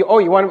said, you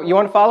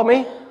want to follow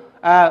me?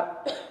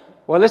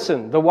 Well,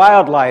 listen, the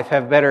wildlife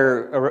have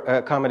better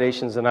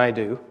accommodations than I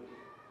do.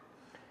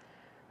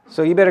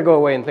 So you better go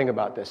away and think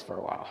about this for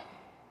a while.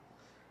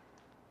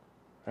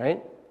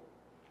 Right?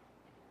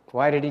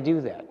 Why did he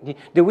do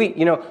that? Do we,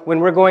 when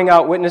we're going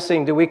out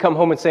witnessing, do we come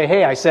home and say,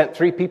 hey, I sent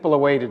 3 people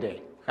away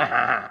today?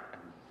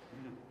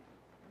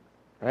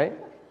 Right?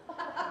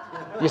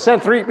 You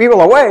sent 3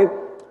 people away?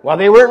 Well,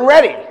 they weren't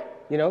ready.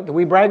 Do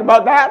we brag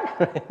about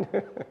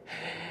that?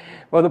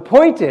 Well, the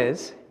point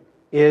is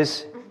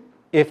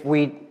if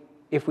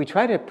we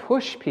try to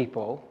push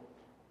people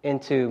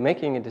into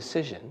making a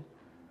decision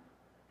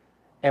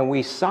and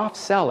we soft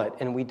sell it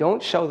and we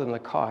don't show them the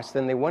cost,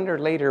 then they wonder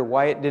later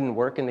why it didn't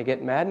work and they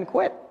get mad and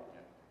quit.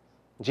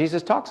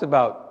 Jesus talks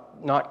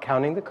about not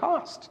counting the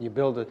cost. You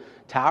build a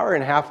tower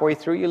and halfway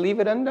through you leave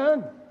it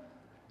undone.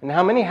 And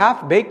how many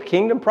half-baked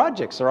kingdom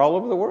projects are all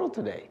over the world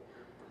today?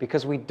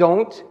 Because we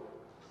don't.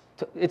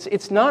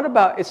 It's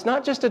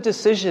not just a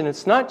decision.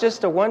 It's not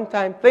just a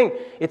one-time thing.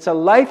 It's a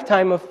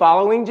lifetime of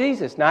following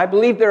Jesus. Now, I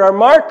believe there are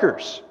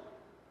markers.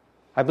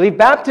 I believe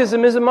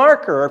baptism is a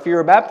marker. Or if you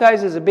were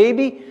baptized as a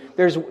baby,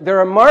 there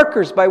are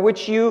markers by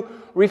which you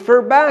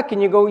refer back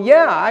and you go,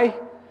 yeah,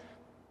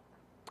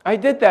 I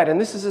did that,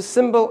 and this is a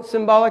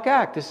symbolic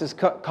act. This is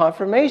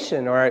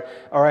confirmation, or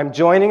I'm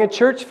joining a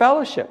church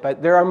fellowship.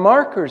 But there are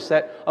markers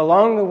that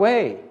along the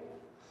way.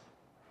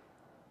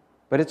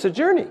 But it's a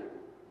journey.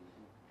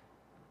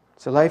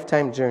 It's a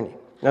lifetime journey.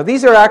 Now,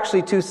 these are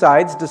actually 2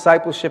 sides.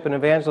 Discipleship and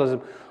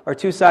evangelism are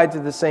 2 sides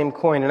of the same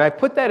coin. And I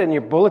put that in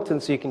your bulletin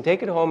so you can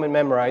take it home and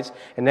memorize.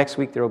 And next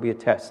week there will be a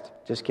test.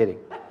 Just kidding.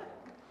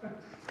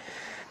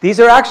 These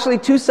are actually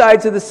 2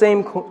 sides of the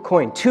same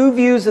coin. 2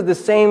 views of the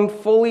same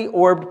fully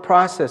orbed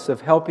process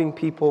of helping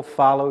people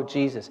follow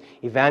Jesus.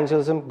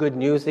 Evangelism, good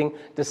newsing,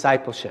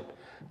 discipleship.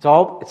 It's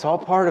all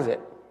part of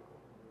it.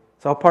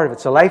 It's all part of it.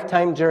 It's a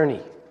lifetime journey.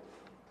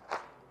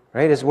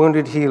 Right? As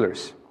wounded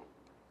healers.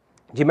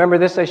 Do you remember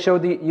this? I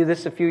showed you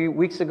this a few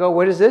weeks ago.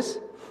 What is this?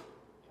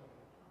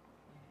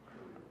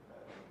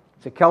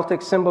 It's a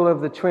Celtic symbol of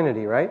the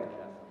Trinity, right?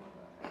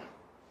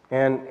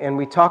 And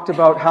we talked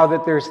about how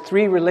that there's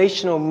 3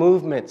 relational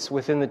movements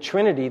within the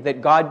Trinity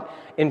that God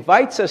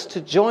invites us to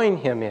join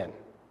Him in.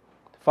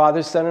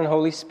 Father, Son, and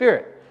Holy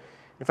Spirit.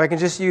 If I can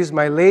just use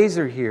my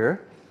laser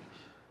here.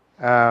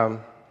 I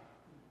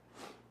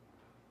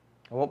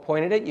won't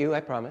point it at you,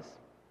 I promise.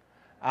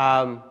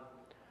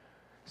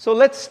 So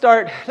let's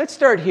start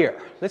here.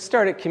 Let's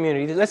start at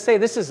community. Let's say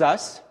this is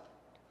us.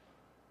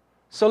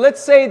 So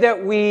let's say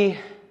that we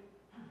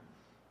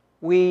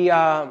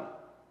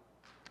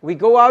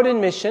go out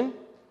in mission,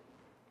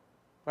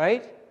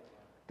 right?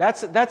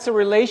 That's a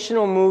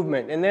relational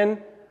movement. And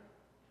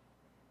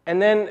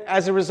then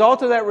as a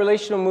result of that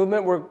relational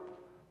movement, where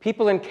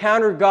people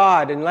encounter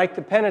God, and like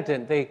the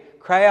penitent, they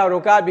cry out, "Oh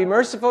God, be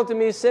merciful to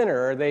me, a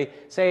sinner." Or they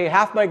say,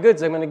 "Half my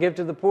goods I'm going to give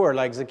to the poor,"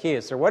 like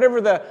Zacchaeus. Or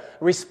whatever the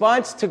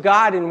response to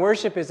God in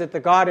worship is at the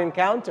God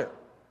encounter.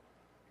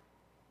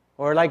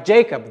 Or like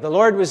Jacob, "The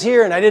Lord was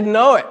here and I didn't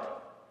know it."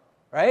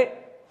 Right?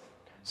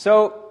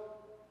 So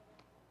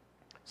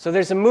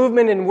there's a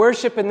movement in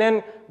worship, and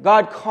then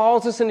God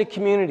calls us into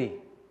community.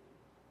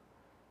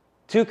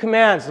 2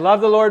 commands: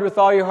 love the Lord with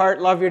all your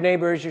heart, love your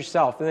neighbor as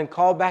yourself, and then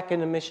call back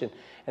into mission.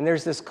 And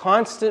there's this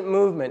constant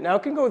movement. Now,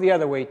 it can go the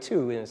other way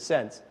too, in a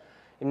sense.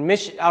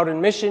 Out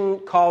in mission,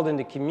 called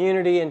into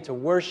community, into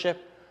worship.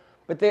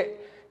 But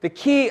the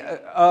key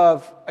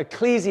of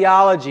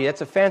ecclesiology, that's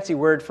a fancy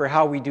word for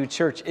how we do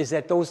church, is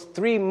that those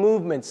 3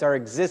 movements are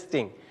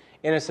existing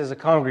in us as a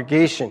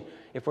congregation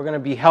if we're going to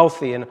be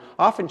healthy. And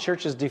often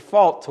churches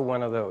default to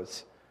one of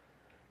those.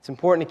 It's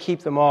important to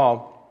keep them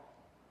all.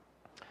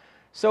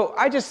 So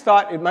I just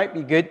thought it might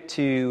be good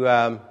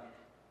to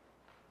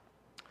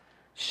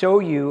show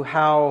you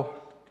how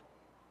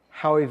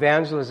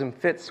evangelism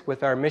fits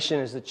with our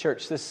mission as a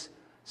church. This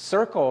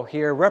circle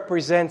here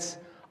represents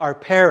our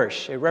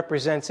parish. It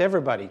represents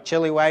everybody.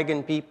 Chili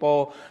wagon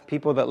people,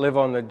 people that live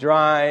on the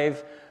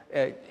drive,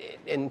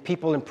 and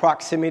people in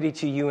proximity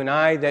to you and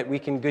I that we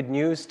can good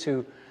news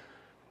to.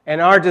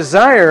 And our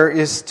desire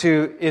is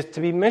to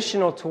be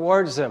missional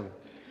towards them.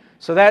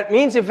 So that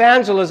means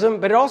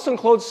evangelism, but it also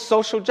includes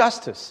social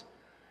justice.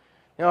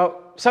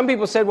 Some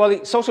people said,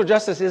 well, social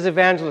justice is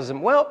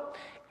evangelism. Well,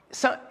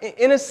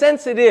 in a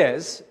sense it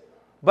is,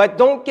 but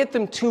don't get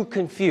them too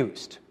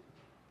confused.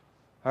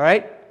 All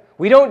right?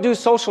 We don't do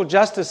social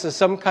justice as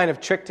some kind of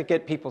trick to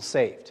get people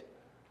saved.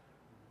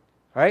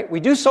 All right?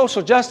 We do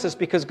social justice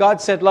because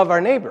God said love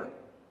our neighbor.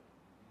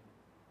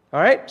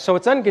 All right? So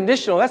it's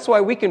unconditional. That's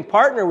why we can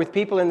partner with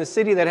people in the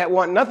city that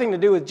want nothing to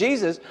do with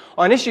Jesus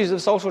on issues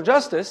of social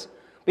justice,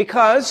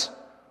 because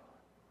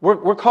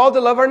we're called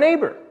to love our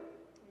neighbor.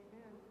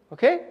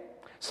 Okay?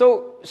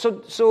 So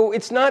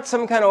it's not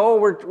some kind of,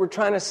 we're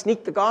trying to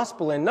sneak the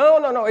gospel in.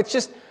 No. It's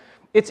just,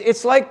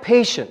 it's like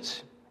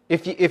patience.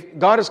 If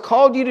God has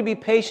called you to be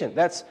patient,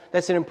 that's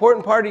an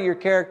important part of your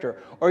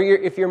character. Or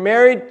if you're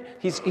married,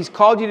 He's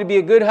called you to be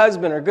a good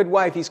husband or a good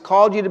wife. He's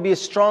called you to be a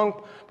strong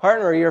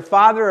partner. Or your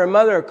father or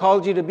mother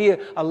called you to be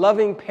a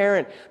loving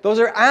parent. Those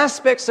are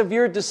aspects of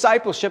your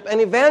discipleship,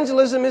 and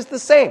evangelism is the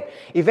same.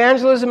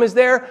 Evangelism is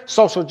there.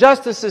 Social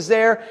justice is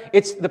there.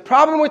 It's the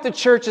problem with the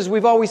church is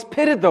we've always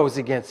pitted those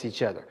against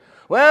each other.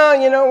 Well,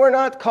 we're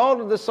not called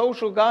to the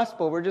social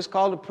gospel. We're just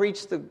called to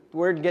preach the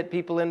word and get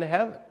people into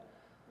heaven.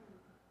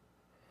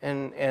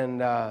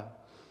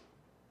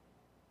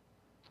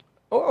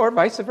 Or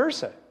vice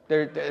versa.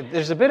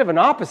 There's a bit of an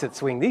opposite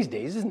swing these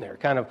days, isn't there?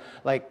 Kind of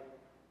like,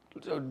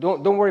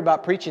 don't worry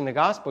about preaching the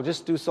gospel,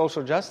 just do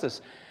social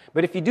justice.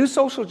 But if you do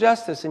social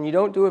justice and you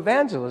don't do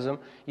evangelism,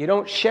 you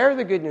don't share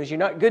the good news, you're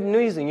not good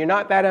newsing, you're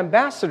not that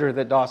ambassador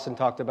that Dawson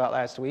talked about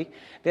last week,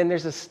 then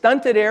there's a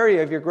stunted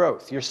area of your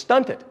growth. You're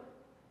stunted.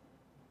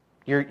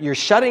 You're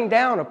shutting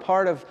down a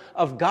part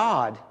of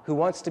God who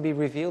wants to be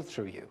revealed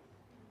through you.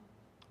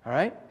 All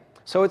right?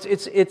 So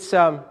it's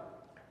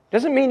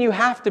doesn't mean you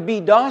have to be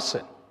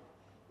Dawson.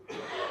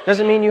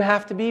 Doesn't mean you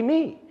have to be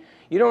me.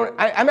 You don't.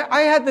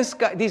 I had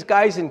these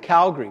guys in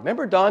Calgary.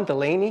 Remember Don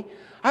Delaney?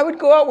 I would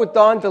go out with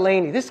Don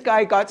Delaney. This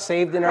guy got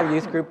saved in our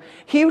youth group.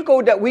 We'd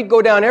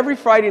go down every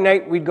Friday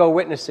night. We'd go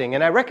witnessing.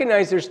 And I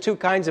recognize there's two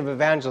kinds of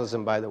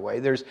evangelism, by the way.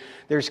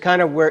 There's kind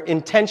of where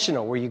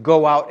intentional, where you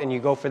go out and you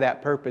go for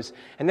that purpose.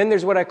 And then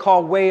there's what I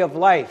call way of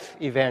life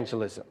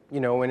evangelism.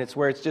 And it's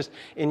where it's just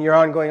in your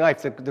ongoing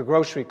life, the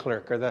grocery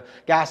clerk or the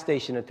gas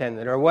station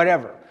attendant or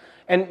whatever.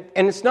 And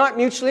it's not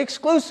mutually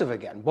exclusive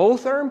again.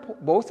 Both are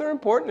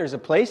important. There's a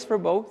place for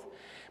both.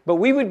 But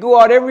we would go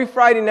out every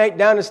Friday night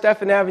down to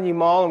Stephen Avenue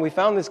Mall, and we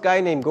found this guy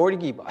named Gordy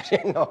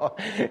Giebosh. No,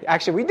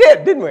 actually, we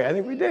did, didn't we? I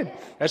think we did.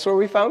 That's where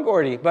we found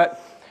Gordy. But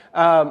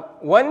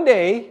one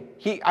day,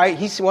 he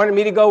wanted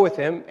me to go with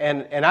him,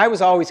 and I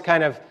was always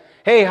kind of,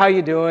 hey, how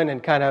you doing?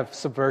 And kind of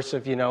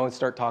subversive, and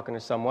start talking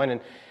to someone.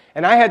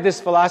 And I had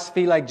this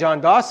philosophy, like John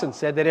Dawson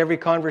said, that every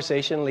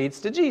conversation leads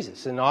to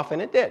Jesus, and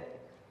often it did.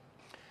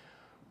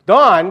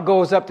 Don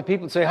goes up to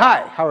people and say,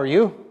 hi, how are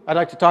you? I'd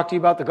like to talk to you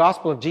about the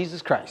gospel of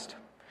Jesus Christ.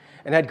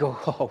 And I'd go,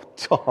 oh,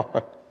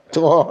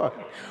 Don,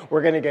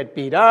 we're going to get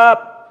beat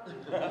up.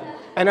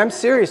 And I'm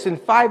serious. In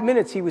 5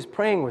 minutes, he was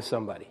praying with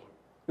somebody.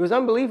 It was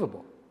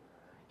unbelievable.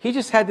 He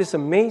just had this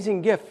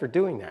amazing gift for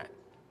doing that.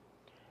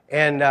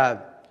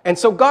 And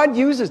so God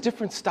uses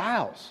different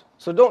styles.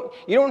 So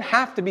you don't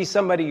have to be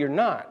somebody you're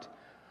not.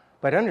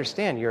 But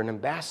understand, you're an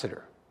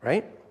ambassador,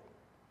 right?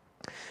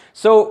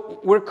 So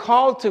we're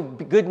called to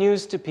good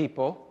news to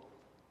people.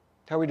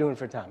 How are we doing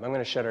for time? I'm going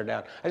to shut her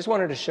down. I just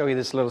wanted to show you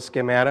this little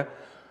schemata.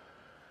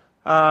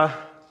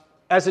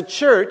 As a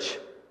church,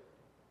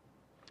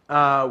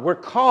 we're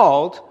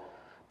called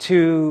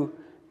to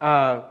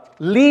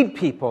lead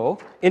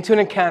people into an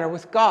encounter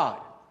with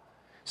God.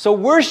 So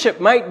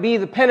worship might be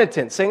the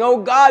penitent, saying,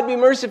 oh, God, be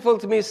merciful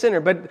to me, a sinner.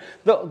 But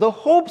the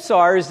hopes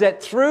is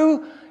that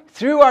through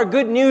our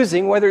good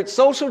newsing, whether it's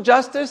social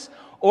justice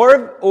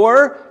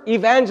or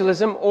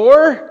evangelism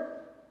or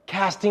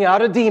casting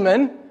out a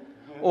demon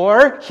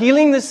or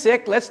healing the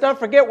sick, let's not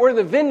forget we're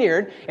the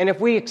vineyard. And if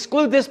we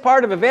exclude this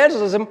part of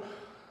evangelism,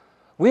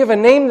 we have a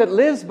name that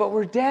lives, but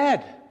we're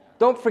dead.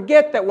 Don't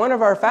forget that one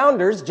of our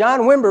founders,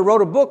 John Wimber,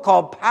 wrote a book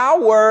called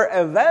Power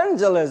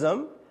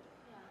Evangelism.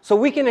 So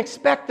we can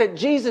expect that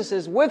Jesus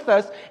is with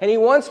us and He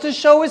wants to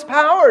show His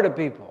power to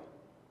people.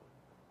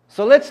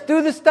 So let's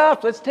do the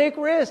stuff. Let's take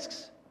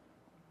risks.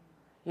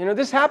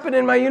 This happened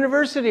in my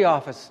university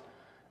office.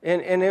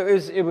 And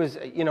it was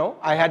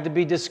I had to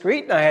be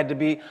discreet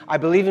and I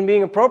believe in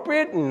being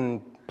appropriate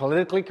and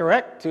politically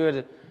correct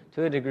to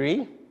a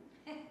degree.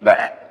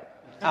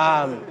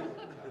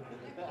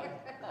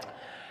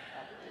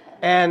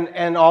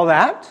 And all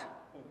that.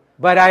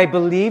 But I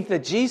believe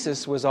that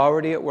Jesus was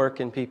already at work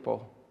in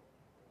people.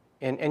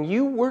 And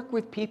you work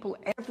with people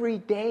every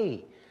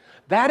day.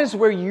 That is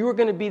where you're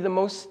going to be the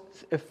most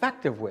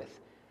effective with.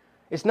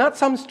 It's not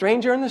some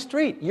stranger in the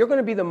street. You're going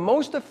to be the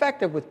most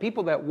effective with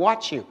people that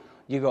watch you.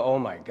 You go, oh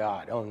my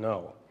God, oh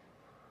no.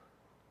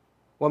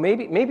 Well,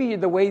 maybe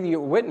the way you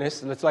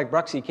witness, it's like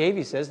Bruxy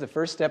Cavey says, the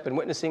first step in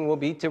witnessing will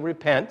be to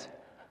repent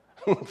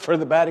for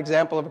the bad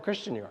example of a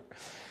Christian you are.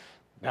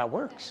 That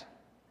works,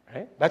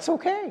 right? That's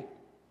okay.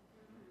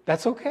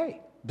 That's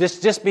okay.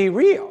 Just be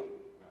real.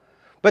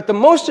 But the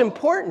most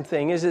important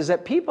thing is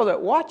that people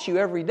that watch you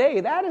every day,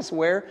 that is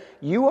where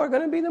you are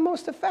going to be the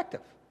most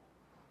effective.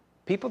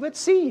 People that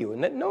see you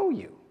and that know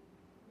you,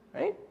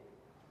 right?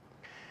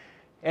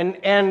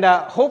 And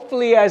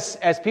hopefully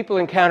as people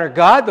encounter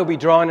God, they'll be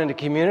drawn into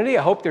community.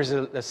 I hope there's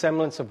a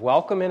semblance of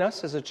welcome in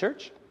us as a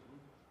church.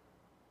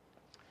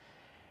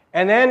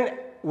 And then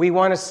we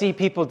want to see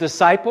people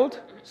discipled.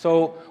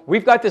 So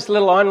we've got this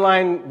little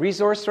online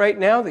resource right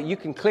now that you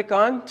can click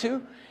on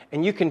to,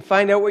 and you can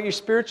find out what your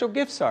spiritual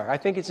gifts are. I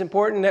think it's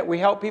important that we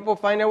help people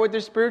find out what their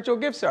spiritual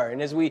gifts are.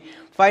 And as we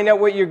find out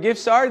what your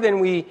gifts are, then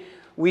we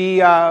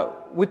we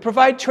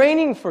provide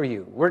training for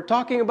you. We're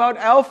talking about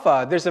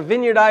Alpha. There's a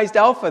vineyardized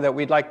Alpha that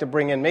we'd like to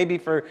bring in, maybe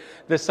for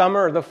the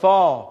summer or the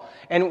fall.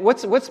 And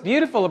what's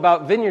beautiful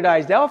about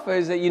vineyardized Alpha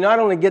is that you not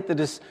only get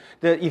the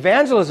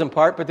evangelism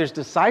part, but there's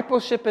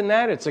discipleship in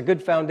that. It's a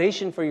good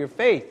foundation for your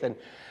faith. And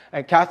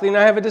Kathleen and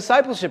I have a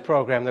discipleship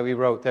program that we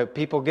wrote that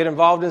people get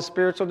involved in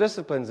spiritual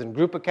disciplines and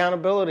group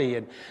accountability,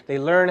 and they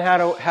learn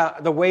how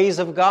the ways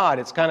of God.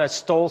 It's kind of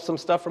stole some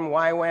stuff from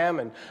YWAM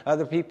and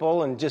other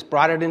people and just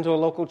brought it into a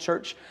local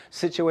church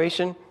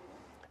situation.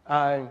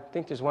 I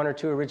think there's one or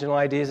two original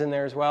ideas in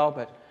there as well,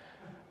 but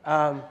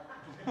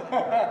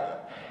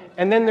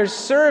and then there's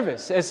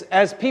service.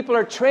 As people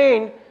are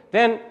trained,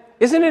 then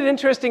isn't it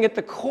interesting, at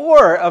the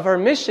core of our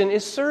mission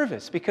is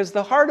service, because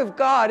the heart of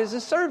God is a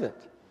servant.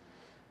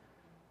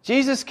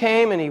 Jesus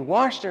came and he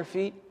washed our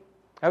feet.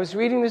 I was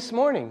reading this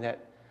morning that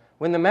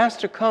when the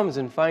master comes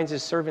and finds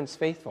his servants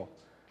faithful,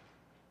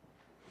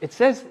 it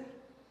says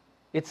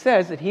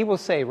that he will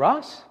say,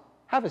 Ross,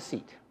 have a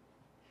seat.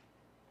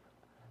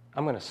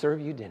 I'm going to serve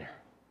you dinner.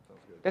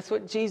 That's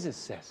what Jesus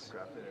says.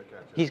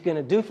 He's going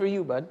to do for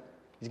you, bud.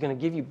 He's going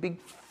to give you big,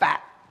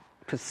 fat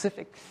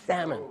Pacific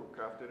salmon.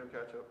 Craft dinner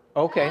ketchup.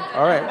 Okay,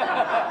 all right.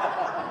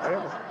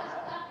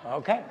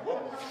 Okay.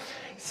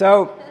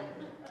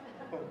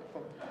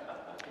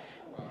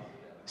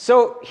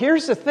 So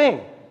here's the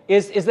thing,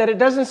 is that it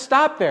doesn't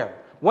stop there.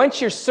 Once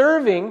you're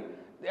serving,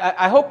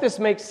 I hope this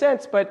makes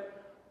sense, but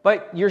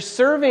your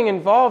serving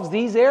involves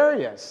these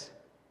areas.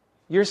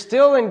 You're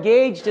still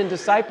engaged in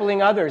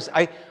discipling others.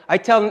 I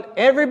tell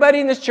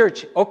everybody in this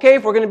church, okay,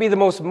 if we're going to be the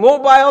most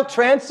mobile,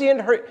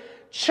 transient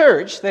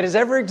church that has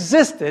ever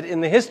existed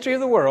in the history of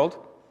the world,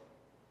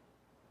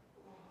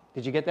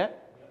 did you get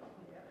that?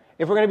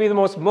 If we're going to be the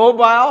most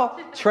mobile,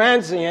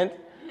 transient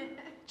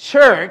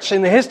church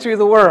in the history of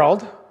the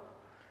world,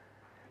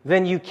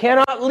 then you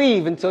cannot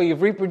leave until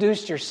you've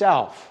reproduced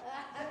yourself.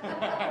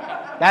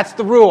 That's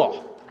the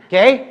rule,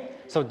 okay?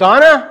 So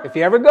Donna, if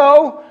you ever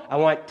go, I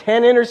want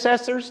 10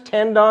 intercessors,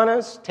 10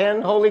 Donnas,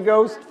 10 Holy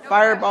Ghost,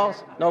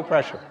 fireballs. No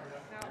pressure.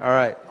 All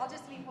right. I'll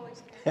just leave Holy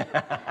Spirit.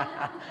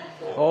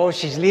 Oh,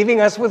 she's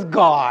leaving us with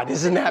God.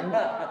 Isn't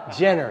that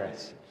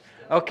generous?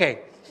 Okay.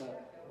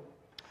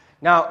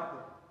 Now,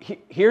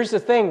 here's the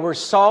thing. We're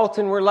salt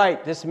and we're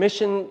light. This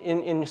mission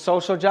in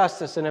social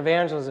justice and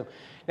evangelism.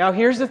 Now,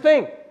 here's the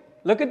thing.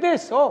 Look at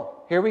this. Oh,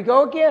 here we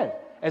go again.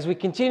 As we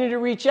continue to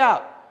reach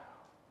out.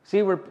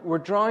 See, we're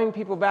drawing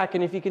people back.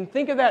 And if you can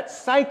think of that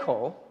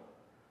cycle,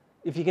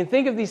 if you can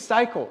think of these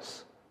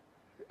cycles,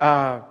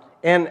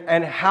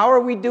 and how are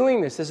we doing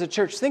this as a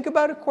church? Think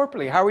about it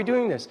corporately. How are we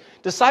doing this?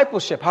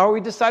 Discipleship. How are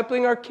we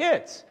discipling our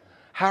kids?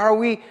 How are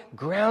we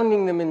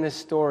grounding them in this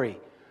story?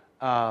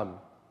 Does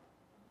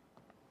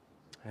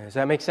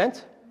that make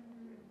sense?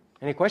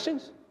 Any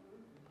questions?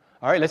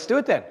 All right, let's do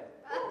it then.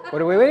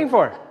 What are we waiting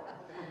for?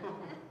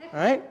 All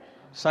right?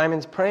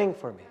 Simon's praying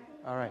for me.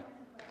 All right.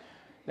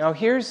 Now,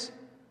 here's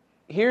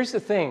the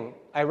thing.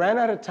 I ran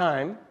out of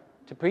time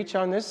to preach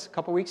on this a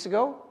couple weeks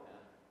ago,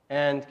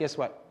 and guess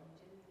what?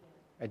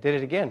 I did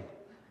it again.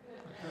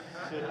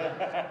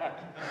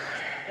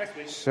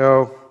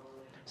 So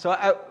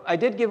I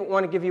did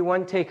want to give you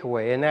one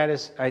takeaway, and that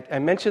is I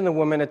mentioned the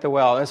woman at the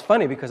well. And it's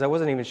funny because I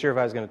wasn't even sure if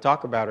I was going to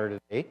talk about her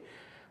today,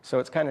 so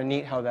it's kind of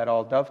neat how that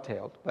all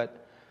dovetailed. But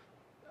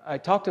I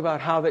talked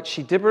about how that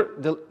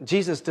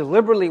Jesus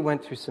deliberately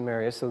went through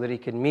Samaria so that he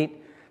could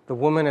meet the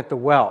woman at the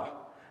well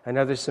and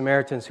other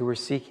Samaritans who were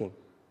seeking.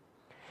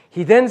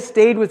 He then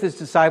stayed with his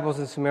disciples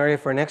in Samaria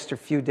for an extra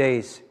few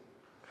days.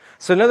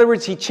 So in other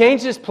words, he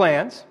changed his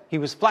plans. He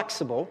was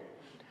flexible.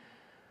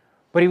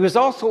 But he was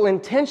also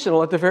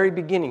intentional at the very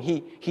beginning.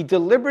 He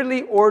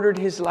deliberately ordered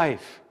his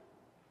life.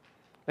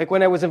 Like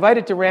when I was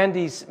invited to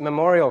Randy's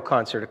memorial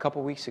concert a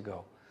couple weeks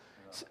ago,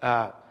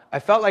 I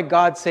felt like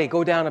God say,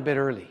 go down a bit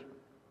early.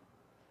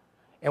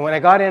 And when I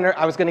got in,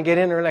 I was going to get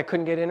in early. I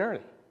couldn't get in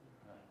early.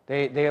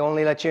 They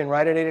only let you in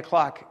right at 8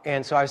 o'clock.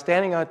 And so I was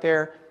standing out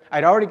there.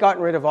 I'd already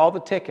gotten rid of all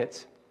the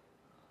tickets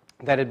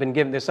that had been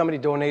given. There's somebody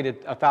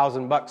donated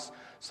 $1,000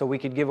 so we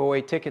could give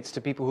away tickets to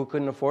people who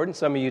couldn't afford. And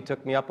some of you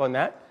took me up on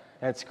that.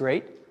 That's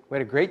great. We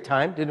had a great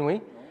time, didn't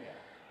we?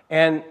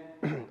 And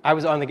I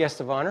was on the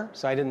guest of honor,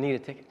 so I didn't need a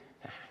ticket.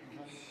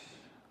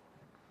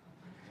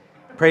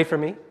 Pray for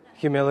me,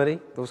 humility,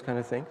 those kind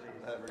of things.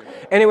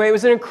 Anyway, it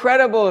was an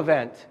incredible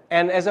event.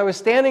 And as I was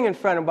standing in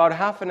front about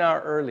half an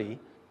hour early,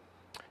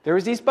 there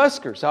was these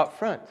buskers out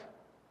front.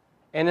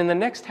 And in the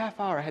next half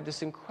hour, I had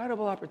this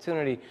incredible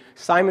opportunity.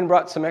 Simon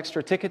brought some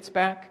extra tickets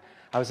back.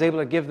 I was able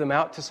to give them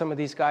out to some of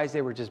these guys.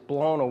 They were just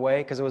blown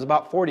away because it was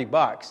about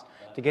 $40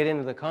 to get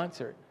into the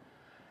concert.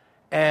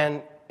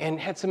 And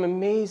had some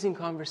amazing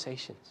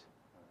conversations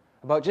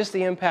about just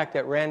the impact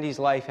that Randy's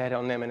life had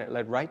on them, and it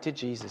led right to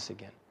Jesus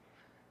again.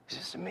 It's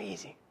just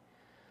amazing.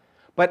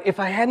 But if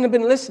I hadn't have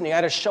been listening,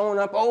 I'd have shown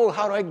up,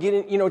 how do I get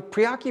in,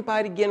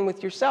 preoccupied again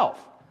with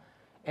yourself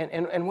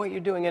and what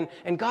you're doing.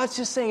 And God's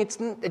just saying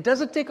it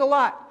doesn't take a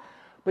lot,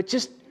 but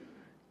just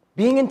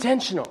being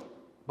intentional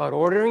about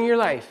ordering your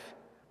life.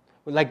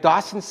 Like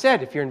Dawson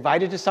said, if you're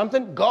invited to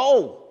something,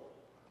 go.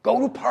 Go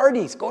to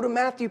parties. Go to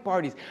Matthew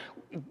parties.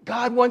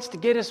 God wants to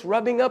get us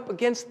rubbing up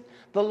against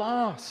the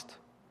lost.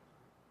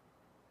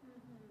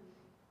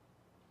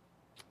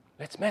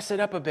 Let's mess it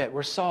up a bit.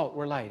 We're salt,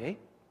 we're light, eh?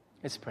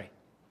 Let's pray.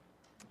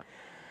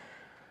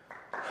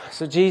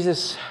 So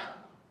Jesus,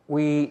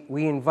 we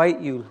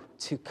invite you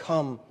to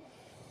come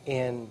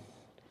and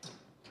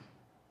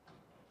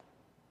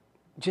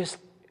just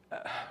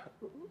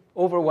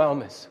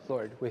overwhelm us,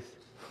 Lord, with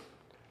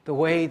the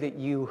way that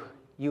you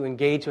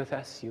engage with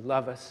us, you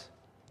love us,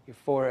 you're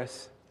for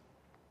us.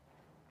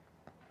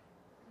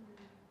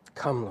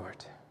 Come,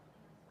 Lord.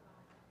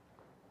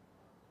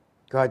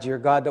 God, you're a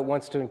God that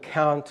wants to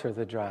encounter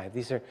the drive.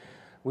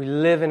 We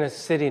live in a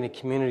city, in a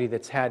community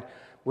that's had,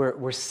 where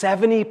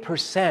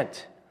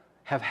 70%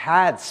 have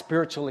had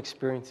spiritual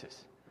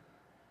experiences.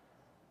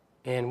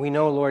 And we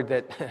know, Lord,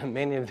 that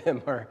many of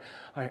them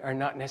are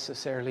not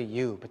necessarily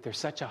you, but there's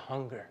such a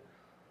hunger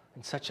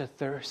and such a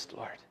thirst,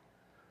 Lord.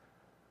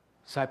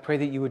 So I pray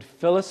that you would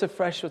fill us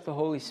afresh with the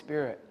Holy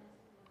Spirit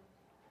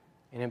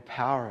and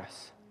empower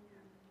us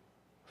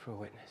for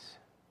witness.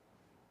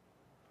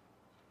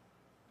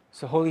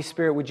 So Holy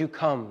Spirit, would you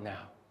come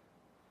now?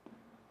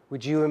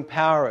 Would you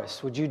empower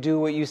us? Would you do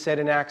what you said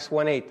in Acts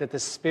 1:8, that the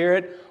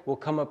Spirit will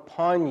come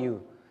upon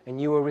you and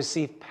you will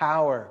receive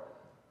power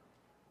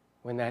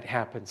when that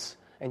happens,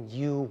 and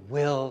you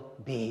will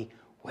be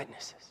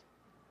witnesses.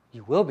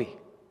 You will be.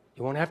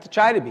 You won't have to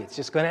try to be. It's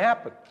just going to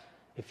happen.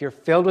 If you're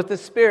filled with the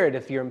Spirit,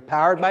 if you're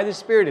empowered by the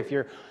Spirit, if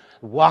you're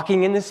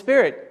walking in the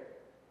Spirit,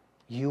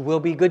 you will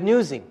be good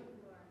newsing.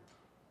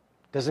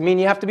 Doesn't mean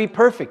you have to be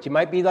perfect. You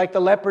might be like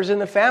the lepers in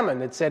the famine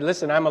that said,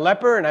 listen, I'm a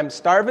leper and I'm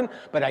starving,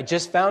 but I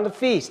just found a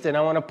feast and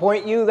I want to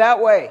point you that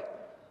way.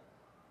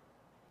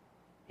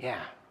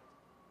 Yeah.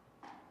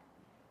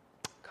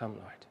 Come,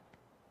 Lord.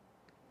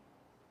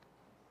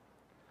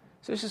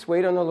 So let's just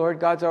wait on the Lord.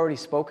 God's already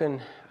spoken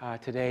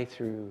today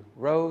through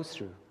Rose,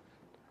 through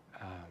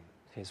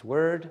His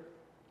Word.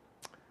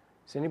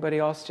 Does anybody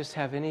else just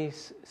have any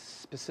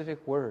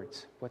specific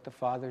words, what the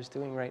Father's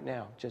doing right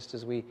now, just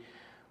as we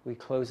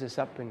close this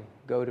up and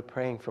go to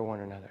praying for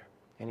one another?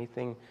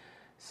 Anything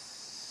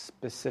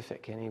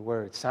specific, any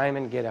words?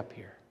 Simon, get up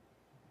here.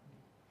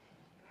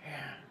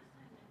 Yeah.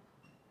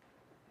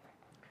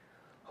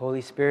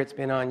 Holy Spirit's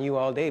been on you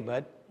all day,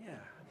 bud. Yeah.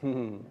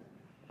 Amen.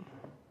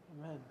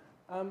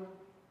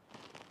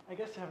 I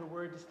guess I have a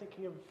word, just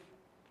thinking of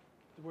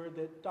the word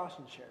that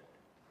Dawson shared,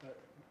 about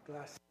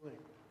glass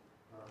ceiling.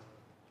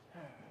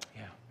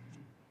 Yeah.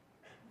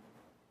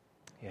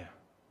 Yeah.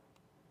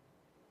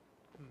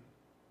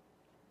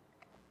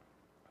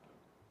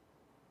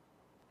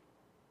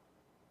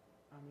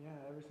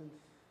 Yeah, ever since...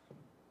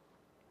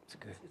 It's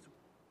good.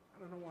 I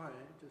don't know why,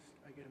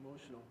 I get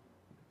emotional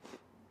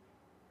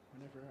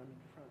whenever I'm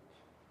in front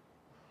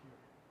here.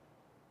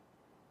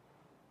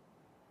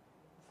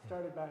 It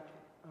started back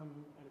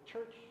at a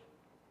church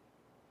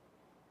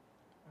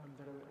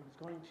that I was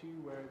going to,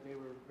 where they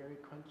were very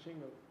crunching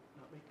of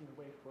not making the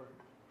way for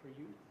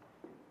youth.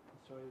 And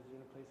so I was in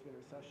a place of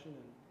intercession,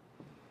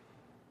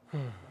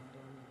 and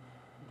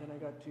then I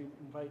got to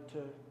invite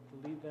to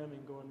lead them and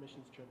go on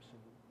missions trips,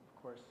 and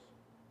of course,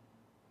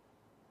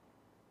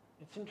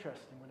 it's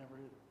interesting whenever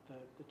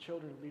the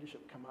children of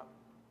leadership come up,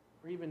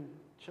 or even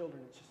children,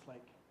 it's just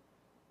like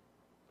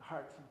the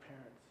hearts of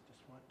parents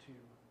just want to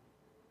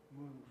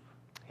move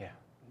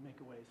and make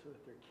a way so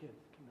that their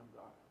kids can know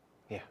God.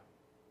 Yeah,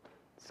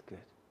 it's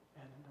good.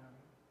 And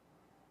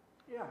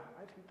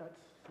I think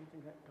that's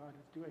something that God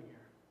is doing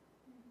here.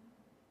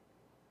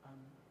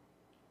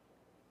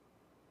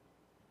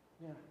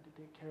 To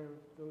take care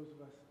of those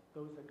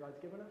that God's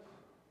given us.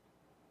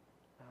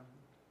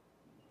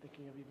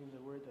 Thinking of even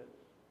the word that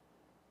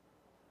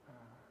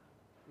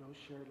Rose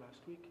shared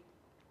last week.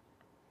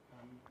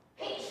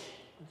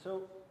 And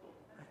so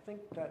I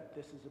think that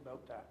this is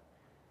about that.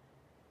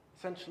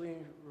 Essentially,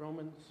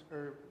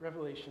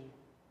 Revelation,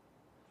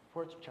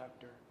 4th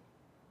chapter,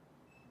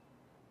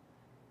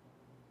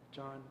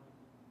 John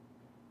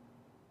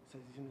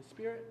says he's in the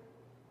Spirit,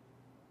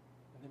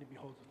 and then he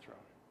beholds the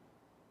throne.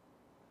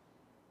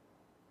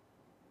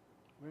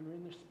 When we're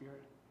in the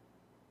Spirit,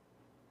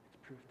 it's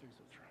proof there's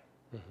a throne.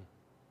 Mm-hmm.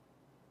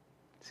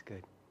 It's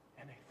good.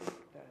 And I think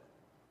that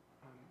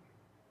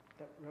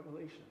that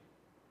revelation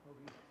will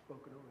be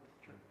spoken over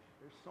the church.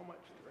 There's so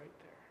much right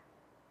there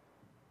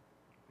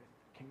with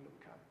the kingdom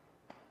come.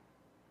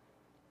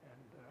 And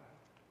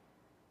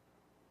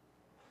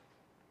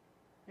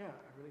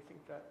I really think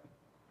that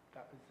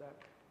was that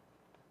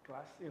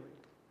glass ceiling,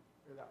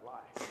 or that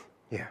lie,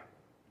 Yeah.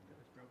 that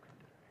was broken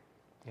today.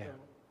 Yeah. So,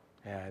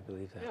 Yeah, I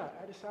believe that.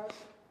 I just ask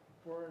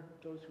for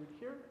those who would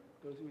hear,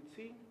 those who would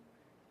see,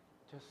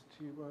 just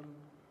to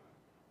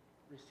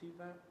receive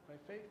that by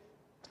faith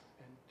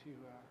and to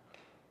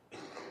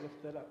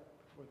lift that up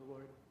before the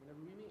Lord whenever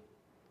we meet,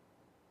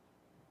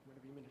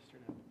 whenever we minister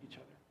to each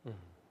other.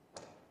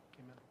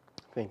 Mm-hmm. Amen.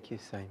 Thank you,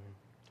 Simon.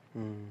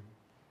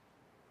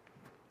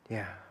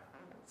 Yeah,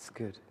 it's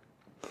good.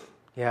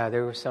 Yeah,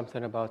 there was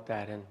something about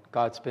that, and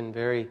God's been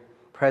very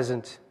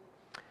present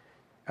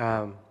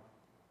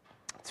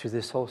through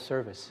this whole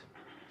service,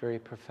 very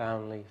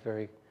profoundly,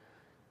 very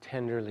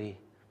tenderly.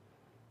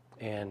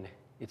 And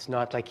it's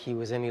not like he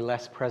was any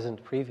less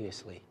present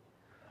previously,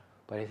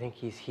 but I think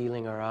he's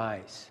healing our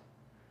eyes,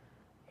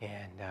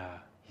 and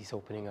he's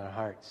opening our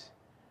hearts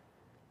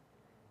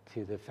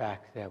to the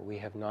fact that we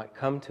have not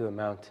come to a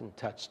mountain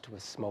touched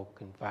with smoke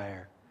and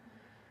fire,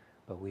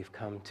 but we've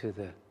come to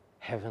the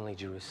heavenly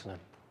Jerusalem,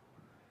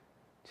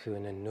 to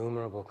an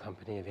innumerable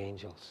company of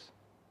angels,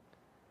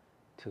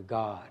 to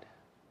God.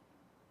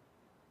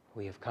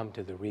 We have come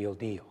to the real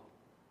deal.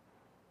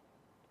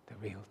 The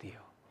real deal.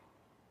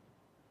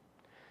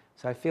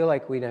 So I feel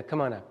like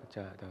come on up,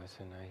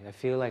 Dawson. I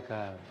feel like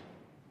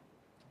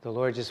the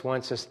Lord just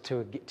wants us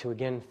to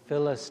again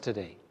fill us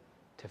today,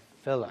 to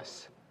fill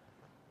us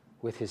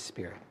with His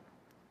Spirit.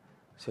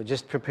 So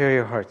just prepare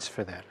your hearts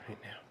for that right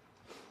now.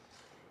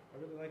 I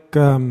really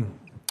like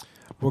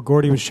what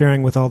Gordy was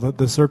sharing with all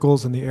the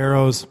circles and the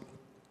arrows,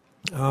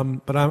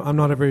 but I'm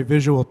not a very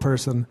visual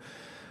person.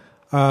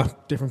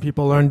 Different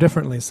people learn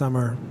differently. Some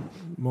are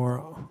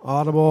more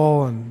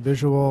audible and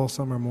visual.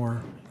 Some are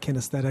more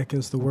kinesthetic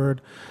is the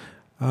word.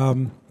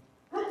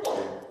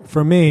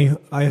 For me,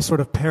 I sort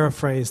of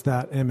paraphrase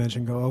that image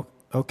and go,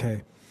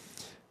 okay,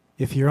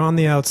 if you're on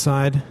the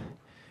outside,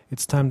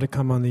 it's time to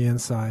come on the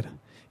inside.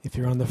 If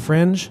you're on the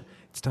fringe,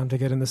 it's time to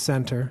get in the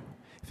center.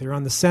 If you're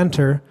on the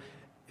center,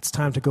 it's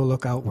time to go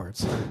look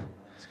outwards.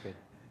 That's good.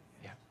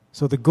 Yeah.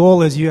 So the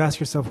goal is you ask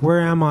yourself, where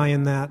am I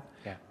in that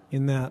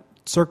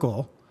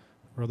circle,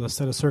 or the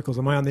set of circles?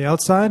 Am I on the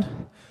outside?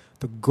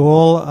 The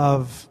goal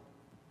of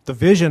the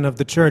vision of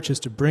the church is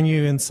to bring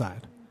you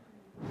inside.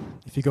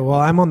 If you go, well,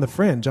 I'm on the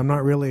fringe, I'm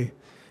not really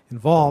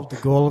involved, the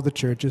goal of the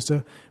church is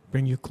to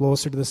bring you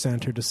closer to the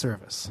center to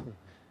service.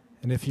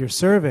 And if you're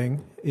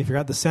serving, if you're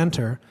at the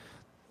center,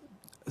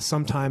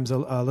 sometimes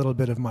a little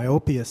bit of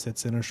myopia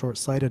sits in, or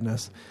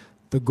short-sightedness.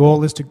 The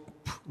goal is to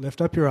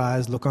lift up your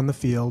eyes, look on the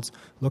fields,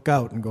 look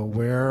out and go,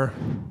 where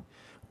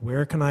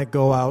can I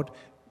go out,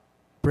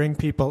 bring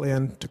people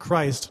in to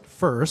Christ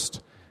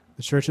first.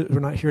 The church, we're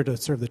not here to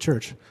serve the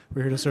church.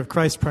 We're here to serve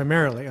Christ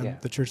primarily and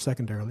the church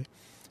secondarily.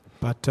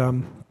 But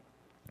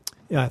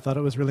I thought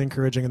it was really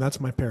encouraging, and that's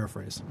my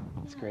paraphrase.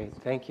 That's great.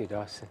 Thank you,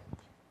 Dawson.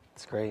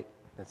 That's great.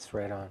 That's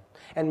right on.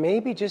 And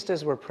maybe just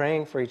as we're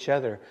praying for each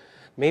other,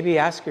 maybe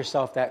ask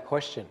yourself that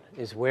question,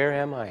 is where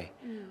am I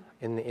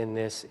in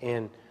this?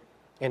 And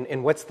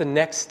what's the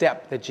next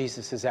step that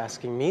Jesus is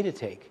asking me to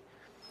take?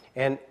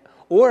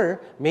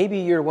 Or maybe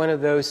you're one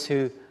of those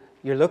who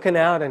you're looking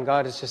out and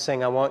God is just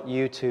saying, I want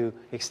you to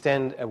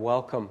extend a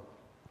welcome.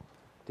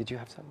 Did you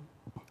have something?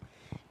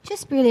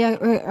 Just really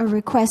a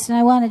request, and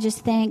I want to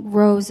just thank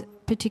Rose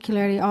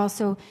particularly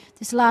also.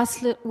 This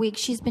last week,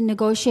 she's been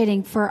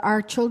negotiating for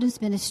our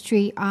children's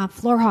ministry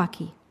floor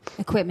hockey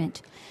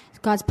equipment.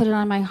 God's put it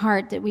on my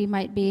heart that we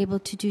might be able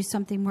to do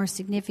something more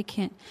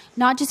significant,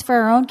 not just for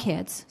our own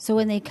kids. So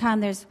when they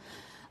come,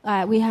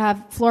 we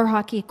have floor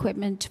hockey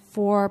equipment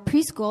for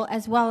preschool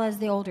as well as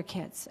the older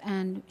kids.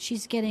 And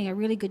she's getting a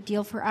really good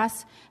deal for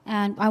us.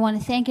 And I want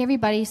to thank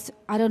everybody.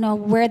 I don't know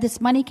where this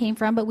money came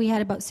from, but we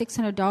had about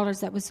 $600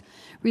 that was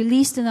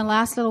released in the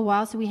last little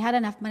while. So we had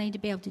enough money to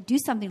be able to do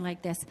something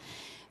like this.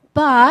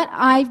 But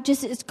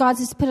God's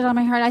just put it on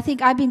my heart. I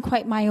think I've been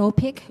quite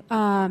myopic.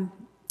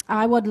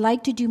 I would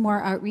like to do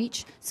more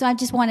outreach. So I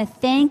just want to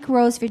thank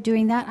Rose for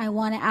doing that. I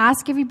want to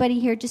ask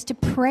everybody here just to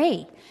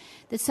pray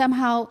that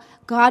somehow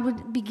God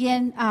would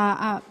begin,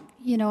 a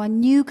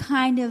new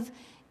kind of,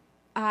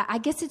 I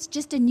guess it's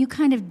just a new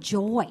kind of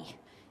joy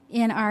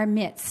in our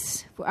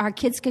midst. Our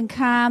kids can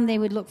come. They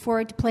would look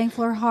forward to playing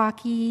floor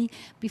hockey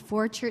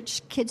before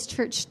kids'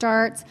 church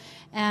starts.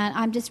 And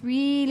I'm just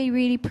really,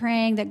 really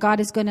praying that God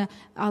is going to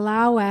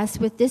allow us,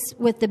 with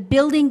the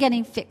building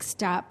getting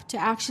fixed up, to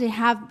actually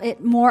have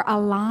it more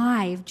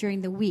alive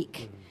during the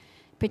week.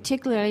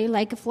 Particularly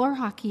like a floor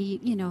hockey,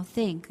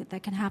 thing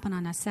that can happen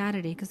on a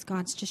Saturday, because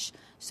God's just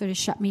sort of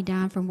shut me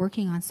down from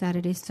working on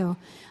Saturdays, so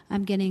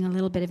I'm getting a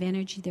little bit of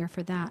energy there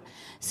for that.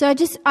 So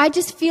I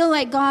just feel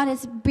like God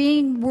is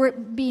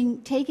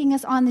taking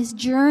us on this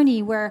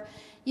journey where,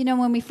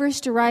 when we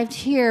first arrived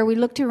here, we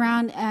looked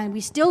around, and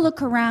we still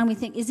look around. We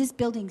think, is this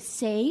building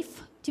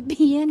safe to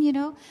be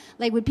in?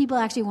 Like, would people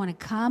actually want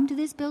to come to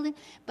this building?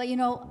 But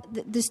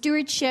the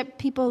stewardship,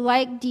 people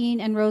like Dean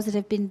and Rose that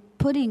have been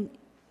putting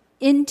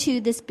into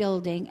this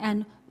building,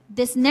 and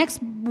this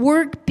next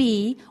work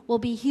B will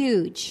be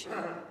huge,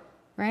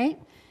 right?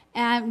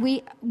 And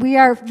we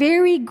are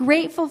very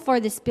grateful for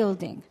this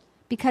building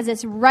because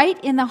it's right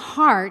in the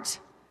heart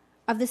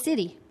of the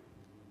city.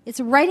 It's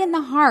right in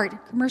the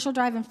heart, Commercial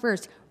Drive and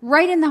First,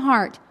 right in the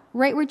heart,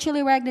 right where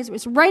Chilliwagon is.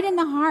 It's right in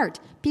the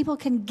heart. People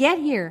can get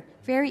here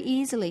very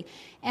easily.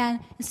 And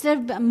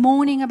instead of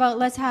moaning about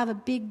let's have a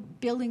big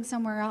building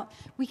somewhere else,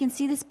 we can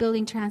see this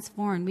building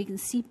transformed. We can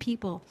see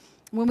people.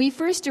 When we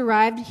first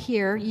arrived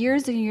here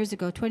years and years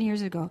ago, 20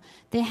 years ago,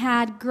 they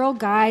had Girl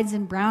Guides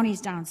and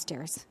brownies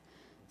downstairs.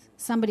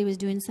 Somebody was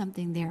doing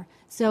something there.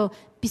 So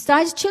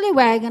besides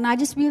Chilliwagon, I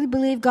just really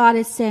believe God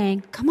is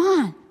saying, come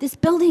on, this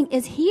building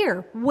is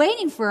here,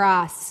 waiting for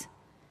us.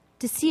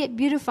 to see it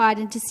beautified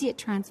and to see it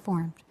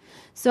transformed.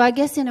 So I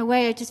guess in a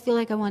way I just feel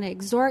like I want to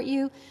exhort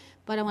you,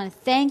 but I want to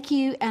thank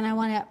you, and I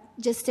want to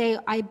just say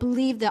I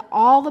believe that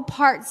all the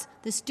parts,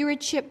 the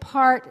stewardship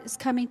part is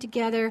coming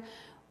together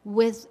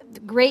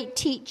with great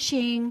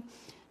teaching.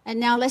 And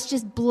now let's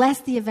just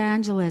bless the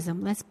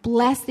evangelism. Let's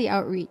bless the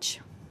outreach.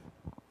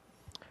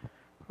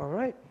 All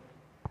right.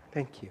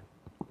 Thank you.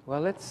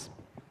 Well, let's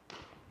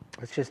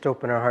just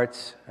open our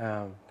hearts.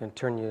 I'm going to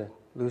turn you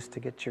loose to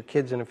get your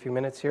kids in a few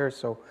minutes here.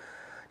 So,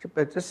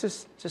 but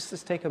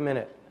just take a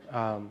minute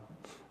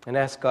and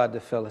ask God to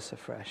fill us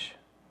afresh.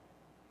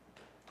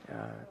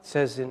 It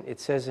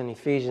says in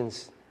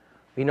Ephesians,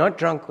 be not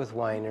drunk with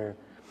wine or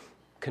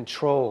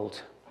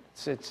controlled.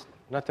 It's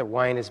not that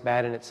wine is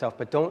bad in itself,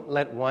 but don't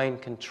let wine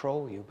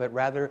control you, but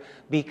rather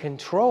be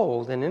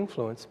controlled and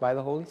influenced by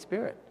the Holy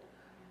Spirit.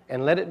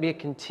 And let it be a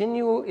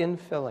continual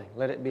infilling.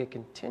 Let it be a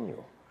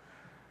continual.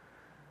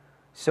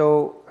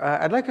 So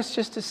I'd like us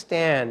just to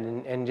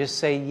stand and just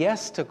say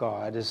yes to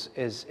God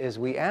as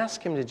we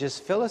ask Him to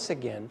just fill us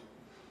again.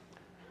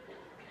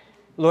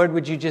 Lord,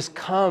 would you just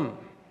come?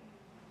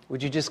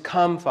 Would you just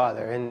come,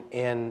 Father,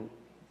 and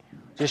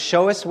just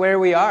show us where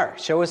we are.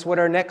 Show us what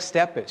our next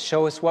step is.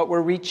 Show us what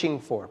we're reaching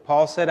for.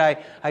 Paul said,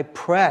 I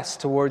press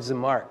towards the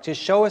mark.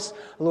 Just show us,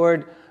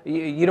 Lord,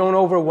 you don't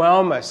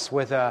overwhelm us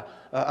with a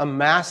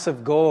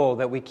massive goal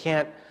that we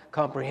can't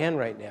comprehend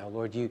right now.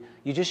 Lord, you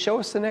just show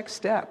us the next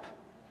step.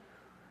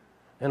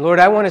 And Lord,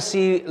 I want to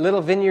see little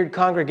vineyard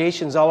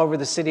congregations all over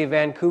the city of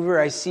Vancouver.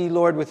 I see,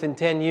 Lord, within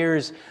 10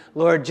 years,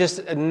 Lord,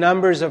 just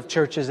numbers of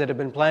churches that have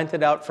been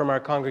planted out from our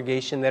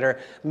congregation that are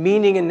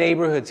meeting in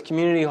neighborhoods,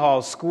 community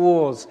halls,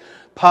 schools,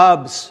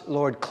 pubs,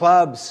 Lord,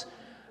 clubs.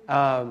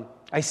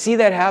 I see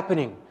that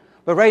happening.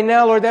 But right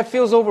now, Lord, that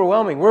feels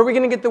overwhelming. Where are we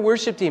going to get the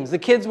worship teams, the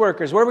kids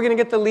workers? Where are we going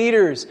to get the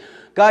leaders?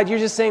 God, you're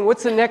just saying,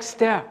 what's the next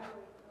step?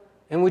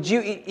 And would you,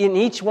 in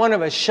each one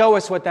of us, show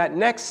us what that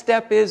next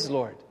step is,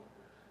 Lord?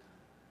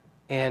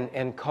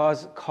 And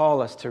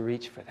call us to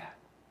reach for that.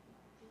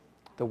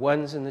 The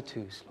ones and the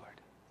twos, Lord.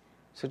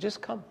 So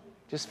just come.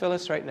 Just fill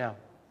us right now.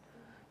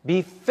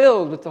 Be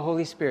filled with the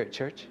Holy Spirit,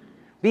 church.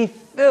 Be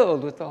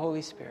filled with the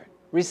Holy Spirit.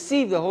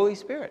 Receive the Holy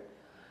Spirit.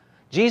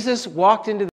 Jesus walked into